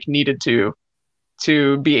I like needed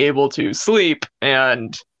to be able to sleep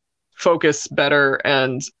and focus better,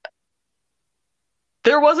 and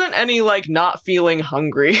there wasn't any like not feeling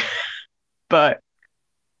hungry, but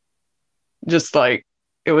just like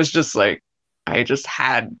it was just like I just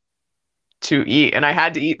had to eat, and I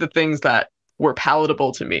had to eat the things that were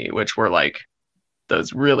palatable to me, which were like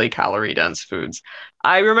those really calorie dense foods.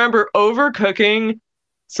 I remember overcooking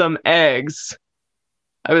some eggs.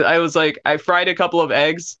 I was like I fried a couple of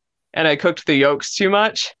eggs and I cooked the yolks too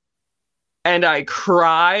much, and I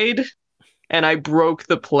cried and I broke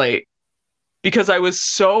the plate because I was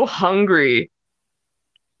so hungry,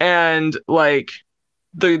 and like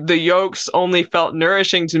the yolks only felt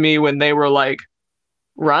nourishing to me when they were like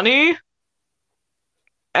runny, Yeah.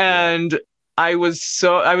 and I was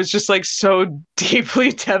just like so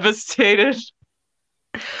deeply devastated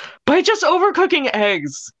by just overcooking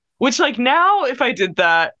eggs, which like now if I did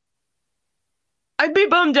that I'd be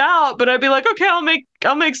bummed out, but I'd be like, okay,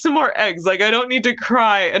 I'll make some more eggs. Like I don't need to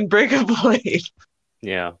cry and break a plate.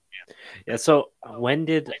 Yeah. Yeah. So, when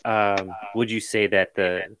did would you say that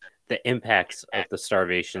the impacts of the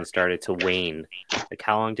starvation started to wane? Like,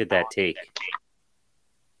 how long did that take?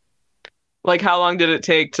 Like how long did it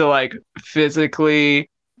take to like physically To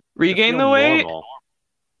regain feel the weight? normal?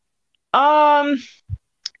 Um,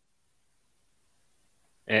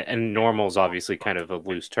 And normal is obviously kind of a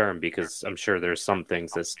loose term because I'm sure there's some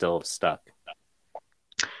things that still have stuck.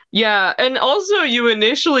 yeah, and also you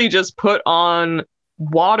initially just put on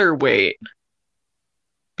water weight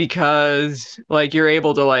because like you're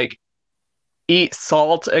able to like eat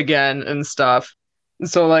salt again and stuff.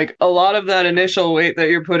 So like a lot of that initial weight that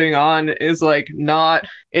you're putting on is like not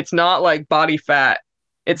it's not like body fat.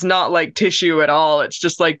 It's not like tissue at all. It's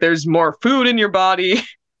just like there's more food in your body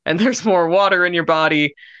and there's more water in your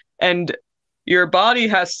body, and your body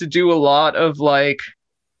has to do a lot of like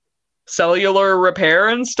cellular repair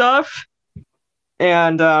and stuff,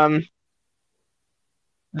 and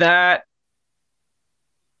that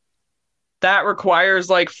that requires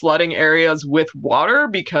like flooding areas with water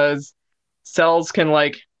because cells can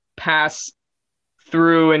like pass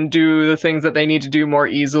through and do the things that they need to do more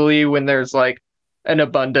easily when there's like an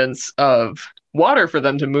abundance of water for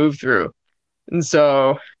them to move through. And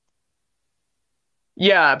so,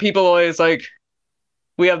 yeah, people always like,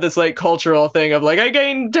 we have this like cultural thing of like, I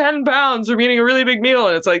gained 10 pounds from eating a really big meal.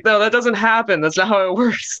 And it's like, no, that doesn't happen. That's not how it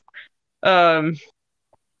works. Um,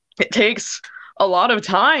 it takes a lot of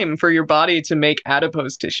time for your body to make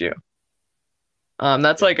adipose tissue.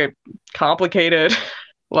 That's Yeah. like a complicated,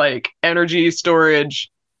 like energy storage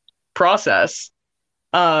process.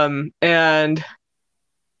 And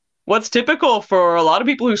what's typical for a lot of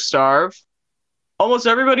people who starve, almost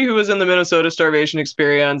everybody who was in the Minnesota starvation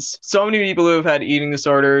experience, so many people who have had eating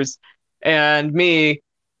disorders, and me,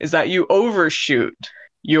 is that you overshoot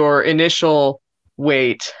your initial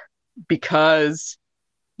weight because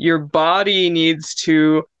your body needs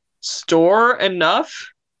to store enough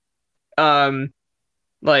um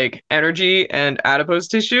like energy and adipose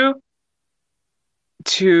tissue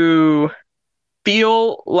to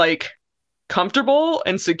feel like comfortable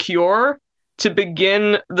and secure to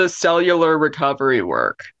begin the cellular recovery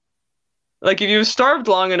work. Like if you've starved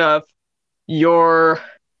long enough, your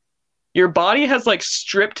your body has like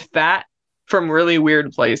stripped fat from really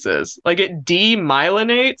weird places. Like it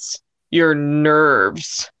demyelinates your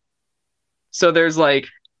nerves. So there's like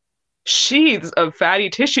sheaths of fatty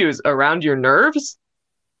tissues around your nerves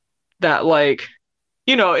that like,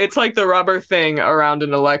 it's like the rubber thing around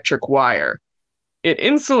an electric wire. It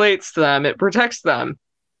insulates them, it protects them,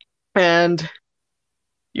 and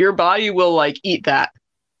your body will like eat that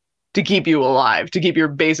to keep you alive, to keep your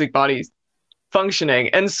basic body functioning.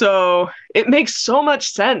 And so it makes so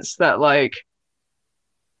much sense that like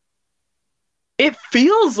it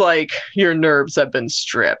feels like your nerves have been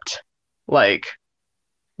stripped. Like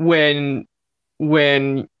when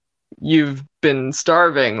when you've been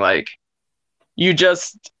starving, like you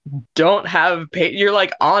just don't have you're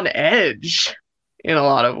like on edge in a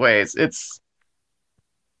lot of ways.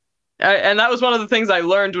 And that was one of the things I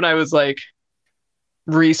learned when I was like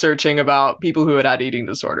researching about people who had eating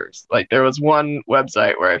disorders. Like there was one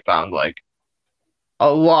website where I found like a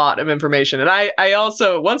lot of information. And I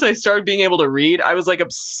also, once I started being able to read, I was like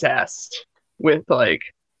obsessed with like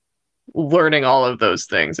learning all of those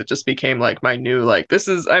things. It just became like my new, like,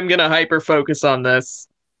 I'm going to hyper focus on this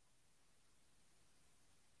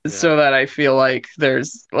Yeah. so that I feel like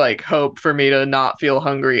there's like hope for me to not feel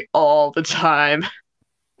hungry all the time.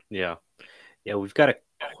 Yeah. Yeah. We've got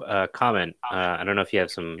a comment. I don't know if you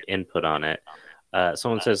have some input on it.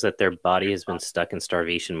 Someone says that their body has been stuck in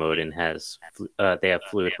starvation mode and they have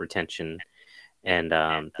fluid retention, and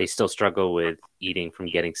they still struggle with eating from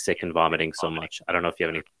getting sick and vomiting so much. I don't know if you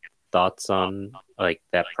have any thoughts on like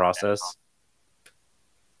that process.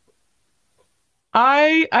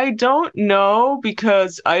 I don't know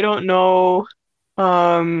because I don't know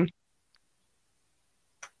um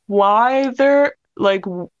why they're like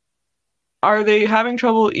are they having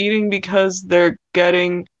trouble eating because they're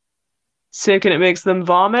getting sick and it makes them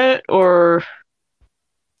vomit, or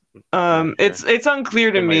I'm not sure. it's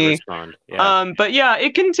unclear to They might me. respond. Yeah. But yeah,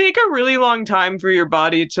 it can take a really long time for your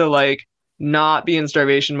body to like not be in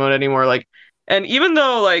starvation mode anymore. Like, and even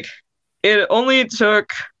though like it only took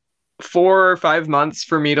 4 or 5 months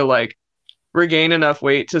for me to like regain enough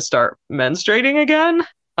weight to start menstruating again,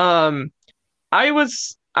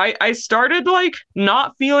 I started like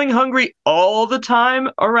not feeling hungry all the time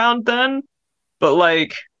around then, but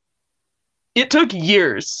like it took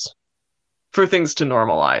years for things to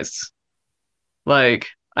normalize. Like,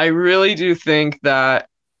 I really do think that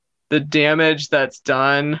the damage that's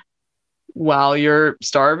done while you're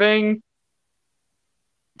starving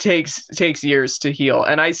takes years to heal.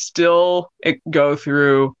 And I still go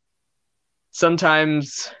through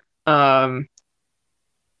sometimes um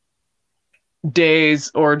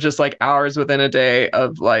days or just like hours within a day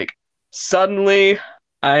of like suddenly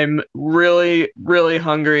I'm really, really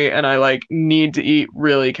hungry and I like need to eat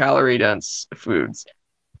really calorie dense foods.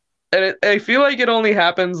 And I feel like it only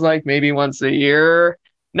happens like maybe once a year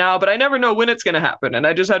now, but I never know when it's going to happen. And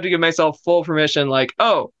I just have to give myself full permission, like,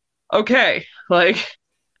 oh, okay, like,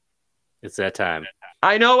 It's that time.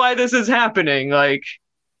 I know why this is happening. Like,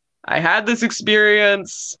 I had this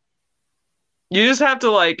experience. You just have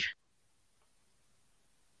to, like,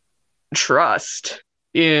 trust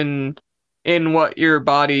in what your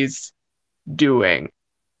body's doing.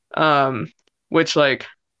 um, which like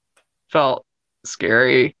felt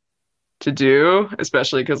scary to do,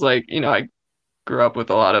 especially because like, I grew up with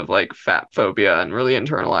a lot of like fat phobia and really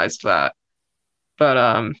internalized that. But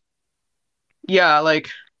yeah, like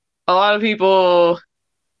a lot of people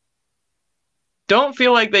don't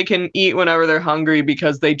feel like they can eat whenever they're hungry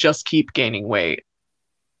because they just keep gaining weight.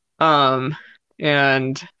 Um,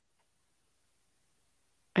 and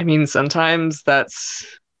I mean, sometimes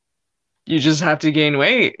you just have to gain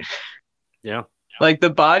weight. Yeah. Like the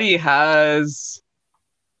body has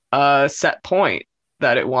a set point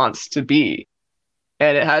that it wants to be,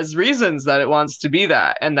 and it has reasons that it wants to be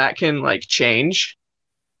that, and that can like change.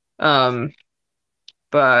 Um,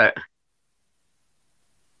 but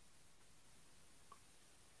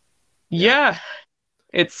Yeah.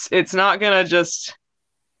 yeah, it's not gonna just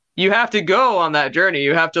you have to go on that journey.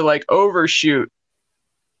 You have to like overshoot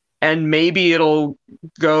and maybe it'll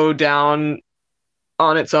go down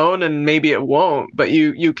on its own and maybe it won't, but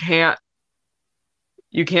you can't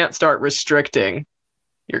start restricting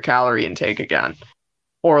your calorie intake again.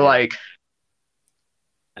 Or Yeah. like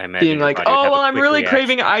I imagine being your like, body would "Oh, have a well, I'm quick really reaction.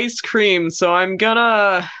 craving ice cream, so I'm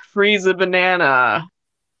gonna freeze a banana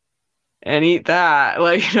and eat that."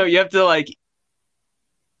 Like, you have to like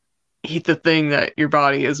eat the thing that your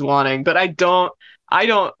body is wanting. But I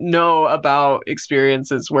don't know about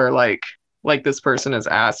experiences where like this person is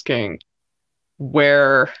asking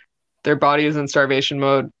where their body is in starvation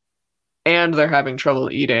mode and they're having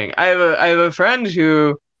trouble eating. I have a friend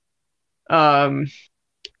who um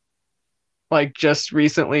like just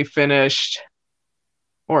recently finished,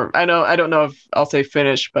 or I don't know if I'll say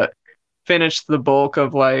finished, but finished the bulk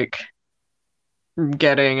of like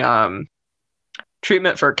getting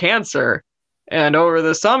treatment for cancer. And over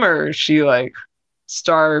the summer she like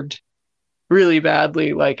starved really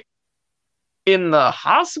badly, like in the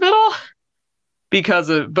hospital because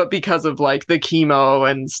of like the chemo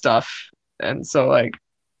and stuff. And so like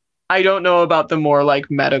I don't know about the more like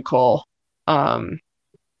medical um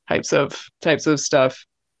types of stuff.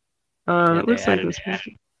 Yeah, It they looks like added. this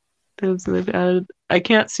person they've added. I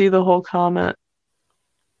can't see the whole comment,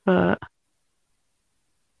 but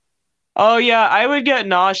oh yeah, I would get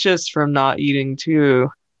nauseous from not eating too.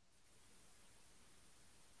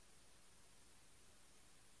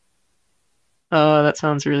 Oh, that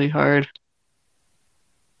sounds really hard.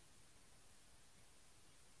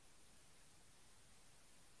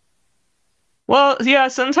 Well, yeah,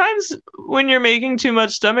 sometimes when you're making too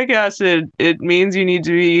much stomach acid, it means you need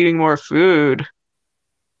to be eating more food.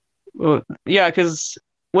 Well, yeah, because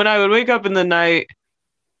when I would wake up in the night,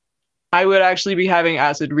 I would actually be having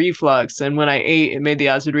acid reflux, and when I ate, it made the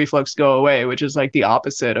acid reflux go away, which is like the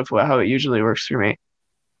opposite of how it usually works for me.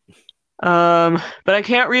 But I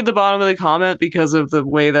can't read the bottom of the comment because of the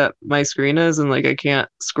way that my screen is, and like I can't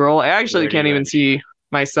scroll. I actually Where do can't you even end? see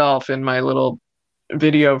myself in my little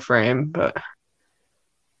video frame, but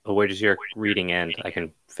Oh, where does your reading end? I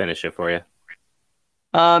can finish it for you.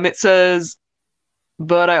 it says,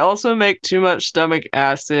 but I also make too much stomach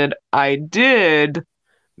acid. I did.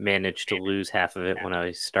 Managed to lose half of it when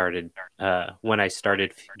I started. When I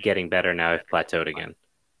started getting better, now I've plateaued again.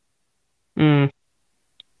 Mm.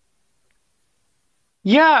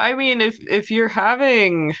 Yeah, I mean, if you're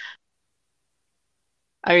having,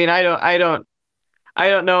 I mean, I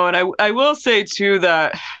don't know, and I will say too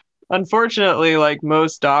that unfortunately, like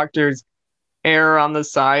most doctors err on the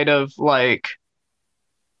side of like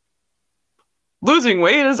losing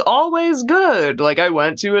weight is always good. Like I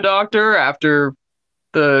went to a doctor after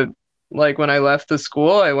the like when I left the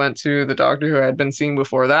school, I went to the doctor who I had been seeing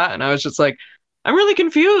before that, and I was just like, I'm really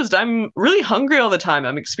confused. I'm really hungry all the time.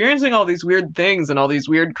 I'm experiencing all these weird things and all these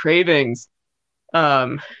weird cravings.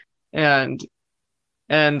 Um, and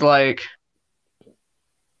like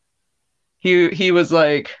he was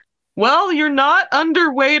like, well, you're not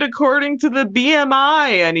underweight according to the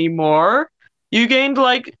BMI anymore. You gained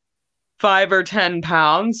like 5 or 10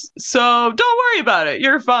 pounds, so don't worry about it.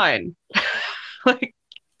 You're fine. Like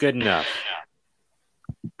Good enough.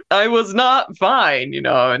 I was not fine,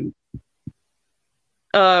 and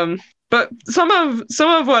um, but some of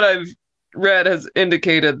what I've read has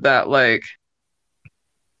indicated that like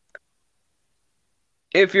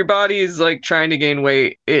if your body is like trying to gain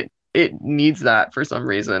weight, it needs that for some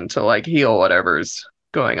reason to like heal whatever's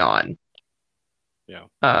going on. Yeah.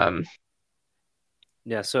 Um,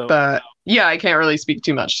 Yeah. So but yeah, I can't really speak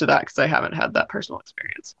too much to that because I haven't had that personal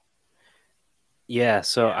experience. yeah.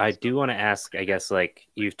 So I do want to ask. I guess like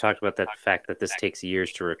you've talked about that fact that this takes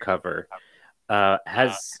years to recover.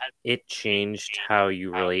 Has it changed how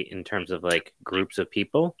you relate in terms of like groups of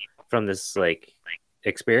people from this like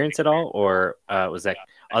experience at all, or was that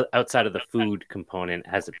outside of the food component,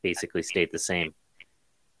 has it basically stayed the same?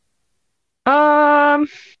 Um,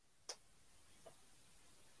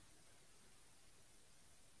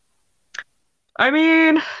 I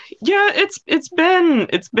mean, yeah, it's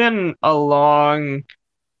been a long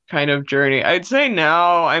kind of journey. I'd say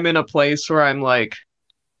now I'm in a place where I'm a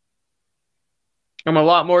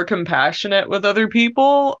lot more compassionate with other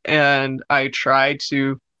people, and I try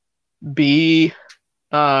to be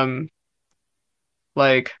um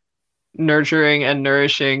like nurturing and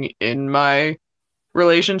nourishing in my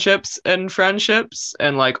relationships and friendships,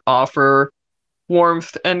 and like offer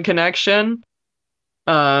warmth and connection.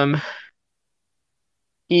 Um,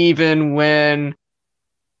 Even when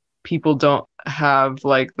people don't have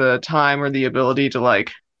like the time or the ability to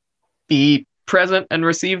like be present and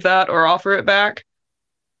receive that or offer it back.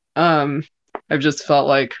 Um, I've just felt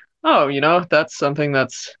like, oh, that's something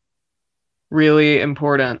that's really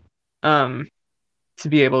important um to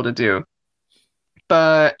be able to do.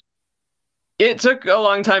 But it took a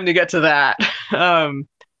long time to get to that. Um,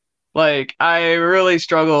 like I really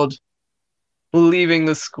struggled leaving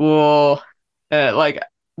the school, like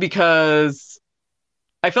because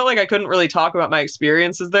I felt like I couldn't really talk about my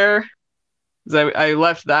experiences there. 'Cause I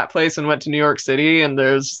left that place and went to New York City, and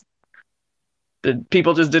the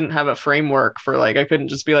people just didn't have a framework for like I couldn't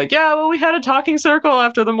just be like, yeah, well, we had a talking circle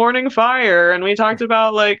after the morning fire, and we talked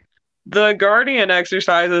about like the guardian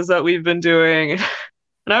exercises that we've been doing.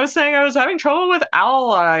 And I was saying I was having trouble with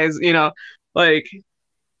allies, like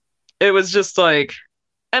it was just like,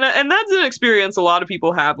 and that's an experience a lot of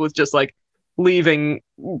people have with just like leaving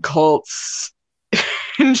cults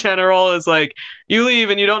in general, is like you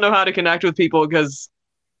leave and you don't know how to connect with people because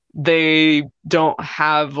they don't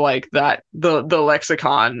have like that the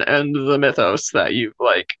lexicon and the mythos that you've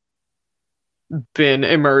like been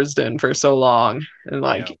immersed in for so long, and Yeah,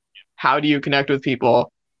 like how do you connect with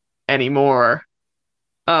people anymore?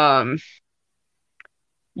 um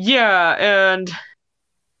yeah, and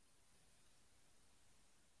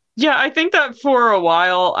yeah, I think that for a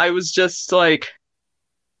while I was just like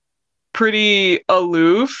pretty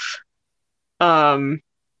aloof. um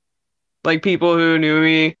like people who knew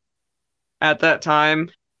me at that time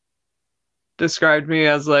described me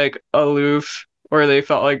as like aloof, or they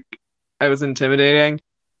felt like I was intimidating.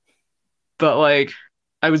 But like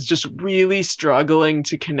I was just really struggling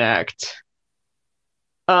to connect.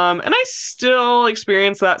 And I still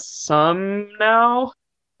experience that some now.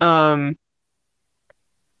 Um,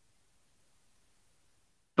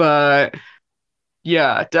 but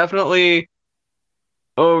yeah, definitely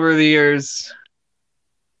over the years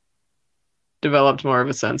developed more of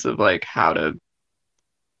a sense of like how to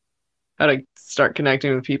start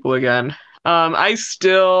connecting with people again. I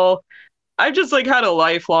just like had a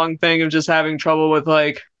lifelong thing of just having trouble with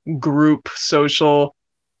like group social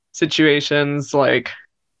situations. Like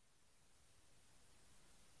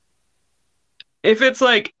if it's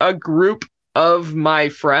like a group of my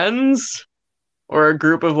friends or a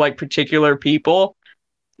group of like particular people,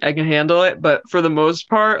 I can handle it. But for the most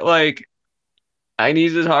part, like I need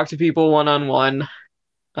to talk to people one on one.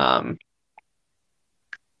 Um,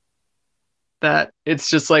 that it's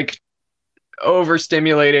just like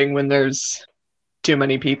overstimulating when there's too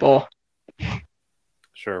many people.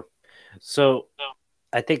 sure. So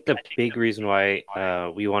I think the big reason why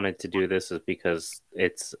we wanted to do this is because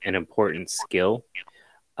it's an important skill,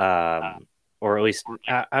 or at least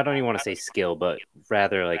I don't even want to say skill, but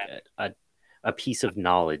rather like a piece of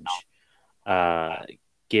knowledge, uh,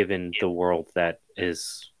 given the world that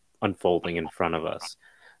is unfolding in front of us.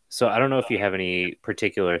 So I don't know if you have any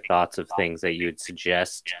particular thoughts of things that you would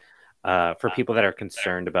suggest for people that are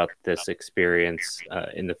concerned about this experience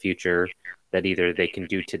in the future, that either they can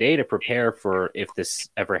do today to prepare for if this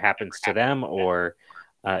ever happens to them, or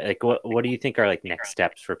like what do you think are like next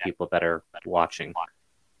steps for people that are watching?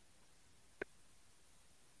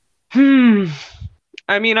 Hmm.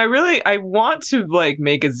 I mean, I want to like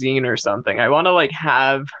make a zine or something. I want to like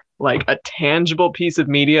have like a tangible piece of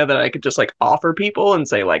media that I could just like offer people and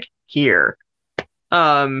say like here.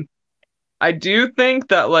 Um, I do think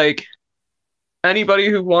that like anybody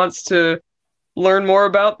who wants to learn more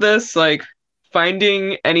about this, like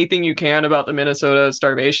finding anything you can about the Minnesota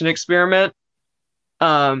starvation experiment,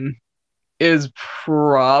 um, is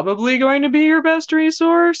probably going to be your best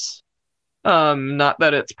resource. Not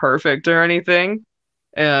that it's perfect or anything,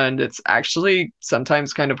 and it's actually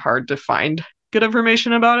sometimes kind of hard to find good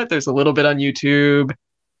information about it. There's a little bit on YouTube.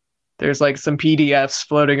 There's like some PDFs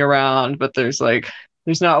floating around, but there's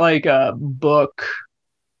not like a book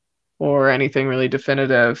or anything really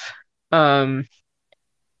definitive. I'm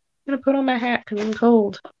gonna put on my hat because I'm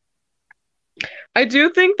cold. I do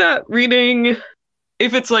think that reading,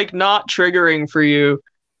 if it's like not triggering for you,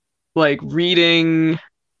 like reading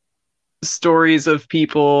stories of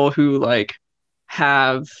people who like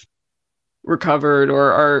have recovered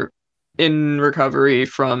or are in recovery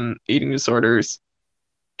from eating disorders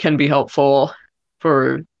can be helpful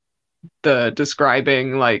for the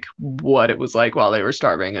describing like what it was like while they were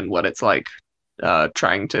starving and what it's like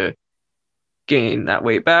trying to gain that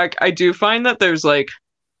weight back. I do find that there's like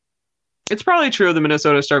it's probably true of the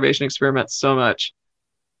Minnesota starvation experiment so much.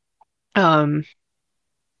 Um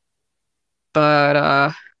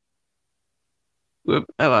but whoop,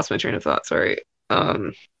 I lost my train of thought, sorry.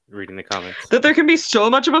 Um Reading the comments. that there can be so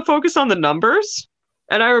much of a focus on the numbers.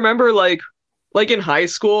 And I remember like in high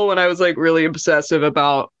school when I was like really obsessive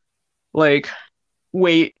about like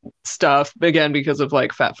weight stuff again because of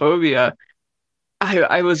like fat phobia.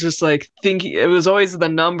 I was just like thinking it was always the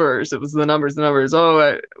numbers. It was the numbers.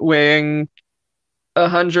 Oh, weighing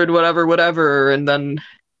 100 whatever whatever, and then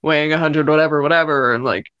weighing 100 whatever whatever, and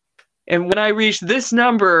like, and when I reach this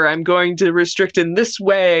number, I'm going to restrict in this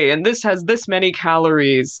way, and this has this many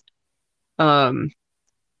calories. Um,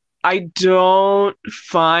 I don't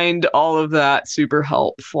find all of that super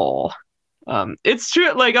helpful. It's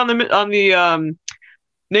true, like on the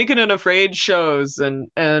Naked and Afraid shows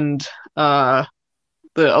and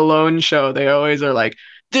the Alone show, they always are like,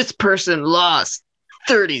 this person lost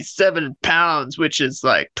 37 pounds, which is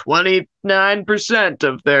like 29%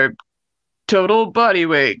 of their total body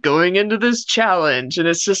weight going into this challenge. And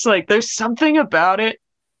it's just like, there's something about it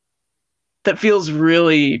that feels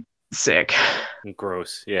really sick.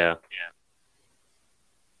 Gross. Yeah.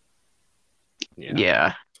 Yeah.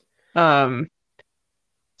 Yeah. Um,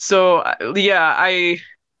 so yeah,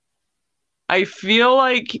 I feel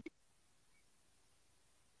like,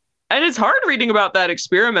 and it's hard reading about that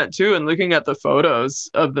experiment too and looking at the photos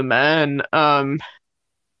of the men.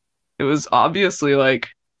 It was obviously like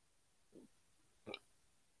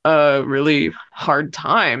a really hard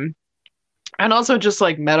time. And also just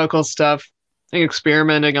like medical stuff, like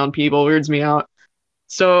experimenting on people weirds me out.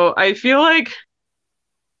 So I feel like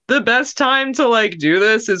the best time to like do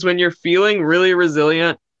this is when you're feeling really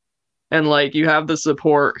resilient and like you have the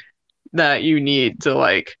support that you need to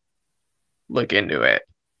like look into it.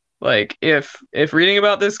 Like if reading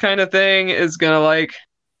about this kind of thing is gonna like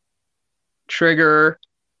trigger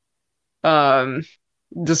um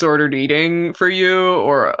disordered eating for you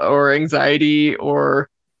or anxiety or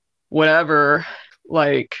whatever,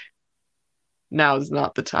 like now's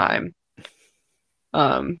not the time.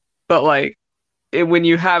 Um, but like when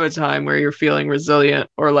you have a time where you're feeling resilient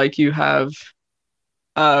or like you have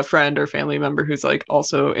a friend or family member who's like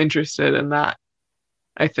also interested in that,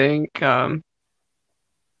 I think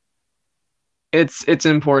it's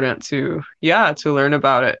important to yeah to learn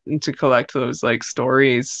about it and to collect those like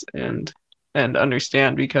stories and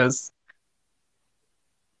understand because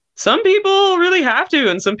some people really have to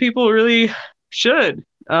and some people really should.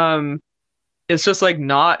 It's just like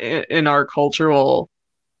not in our cultural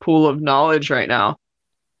pool of knowledge right now.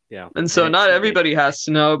 Yeah. And And so it's not a everybody has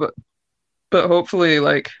to know, but hopefully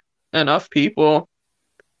like enough people.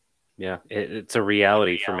 yeah, it's a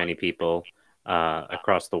reality for many people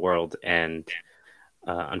across the world, and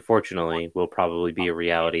unfortunately, will probably be a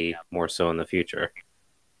reality more so in the future.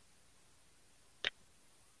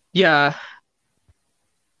 Yeah,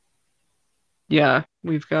 yeah,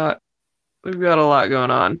 we've got a lot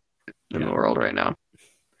going on in the Yeah. world right now.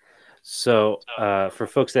 So, for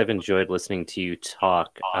folks that have enjoyed listening to you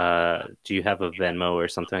talk, do you have a Venmo or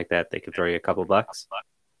something like that they could throw you a couple bucks?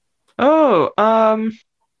 Oh,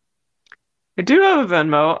 I do have a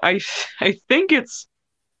Venmo. I think it's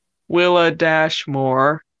Willa dash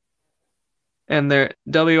More, and they're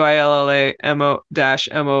WILLA MO dash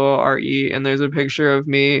MOORE, and there's a picture of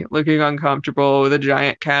me looking uncomfortable with a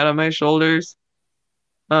giant cat on my shoulders.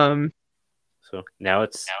 Um, So now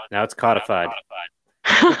it's codified.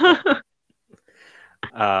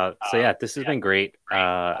 So yeah, this has been great.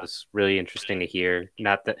 It's really interesting to hear.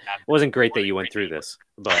 Not that it wasn't great that you went through this,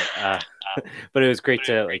 but but it was great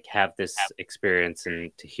to like have this experience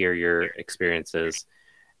and to hear your experiences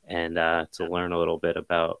and to learn a little bit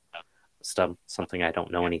about something I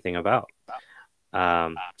don't know anything about.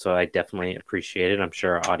 So I definitely appreciate it. I'm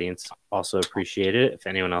sure our audience also appreciated it. If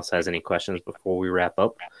anyone else has any questions before we wrap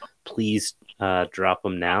up, please drop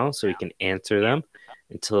them now so we can answer them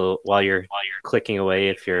until while you're clicking away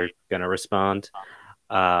if you're going to respond.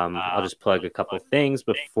 I'll just plug a couple things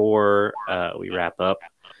before we wrap up.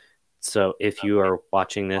 So if you are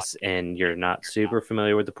watching this and you're not super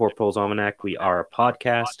familiar with the Porpoise Almanac, we are a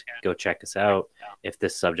podcast. Go check us out. If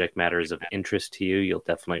this subject matter is of interest to you, you'll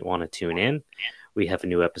definitely want to tune in. We have a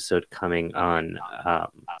new episode coming on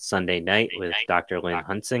Sunday night with Dr. Lynn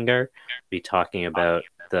Hunsinger. Be talking about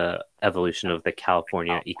the evolution of the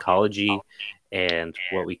California ecology and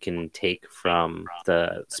what we can take from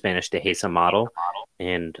the Spanish Dehesa model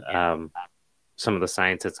and some of the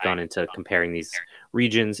science that's gone into comparing these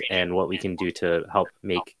regions and what we can do to help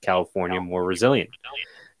make California more resilient.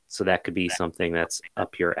 So that could be something that's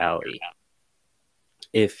up your alley.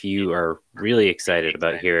 If you are really excited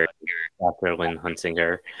about hearing Dr. Lynn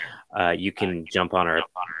Hunsinger, you can jump on our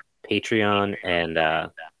Patreon, and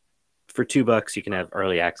for $2, you can have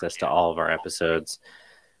early access to all of our episodes.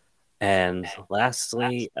 And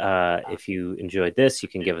lastly, if you enjoyed this, you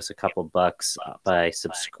can give us a couple bucks by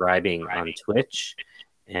subscribing on Twitch.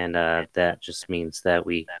 And that just means that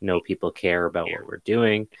we know people care about what we're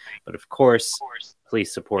doing. But of course,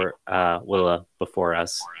 please support Willa before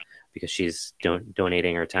us because she's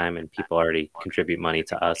donating her time and people already contribute money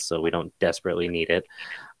to us. So we don't desperately need it.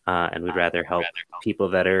 And we'd rather help people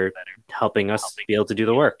that are helping us be able to do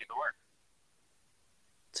the work.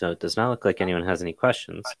 So it does not look like anyone has any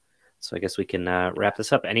questions. So I guess we can wrap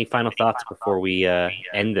this up. Any final thoughts before we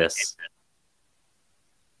end this?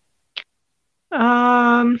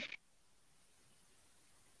 Um,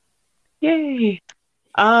 Yay.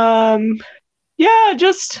 Um, yeah,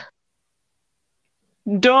 just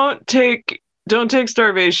don't take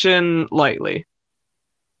starvation lightly.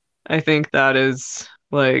 I think that is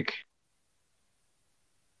like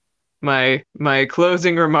my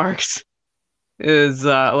closing remarks is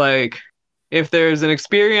like if there's an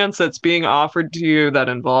experience that's being offered to you that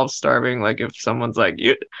involves starving, like if someone's like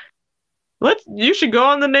you should go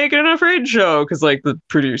on the Naked and Afraid show because like the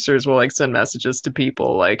producers will like send messages to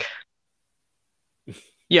people like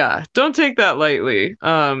yeah, don't take that lightly.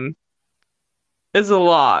 It's a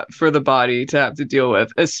lot for the body to have to deal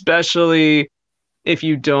with, especially if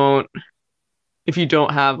you don't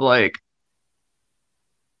have like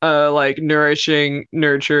a like nourishing,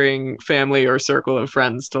 nurturing family or circle of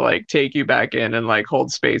friends to like take you back in and like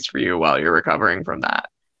hold space for you while you're recovering from that.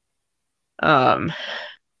 Um,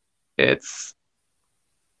 it's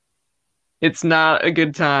it's not a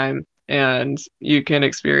good time, and you can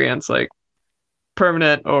experience like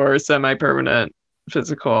permanent or semi-permanent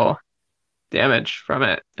physical damage from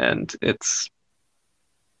it, and It's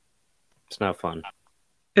not fun.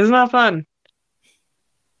 it's not fun.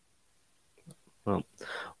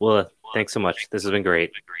 Well, thanks so much. This has been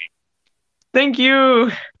great. Thank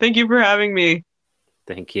you. Thank you for having me.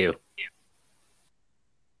 Thank you.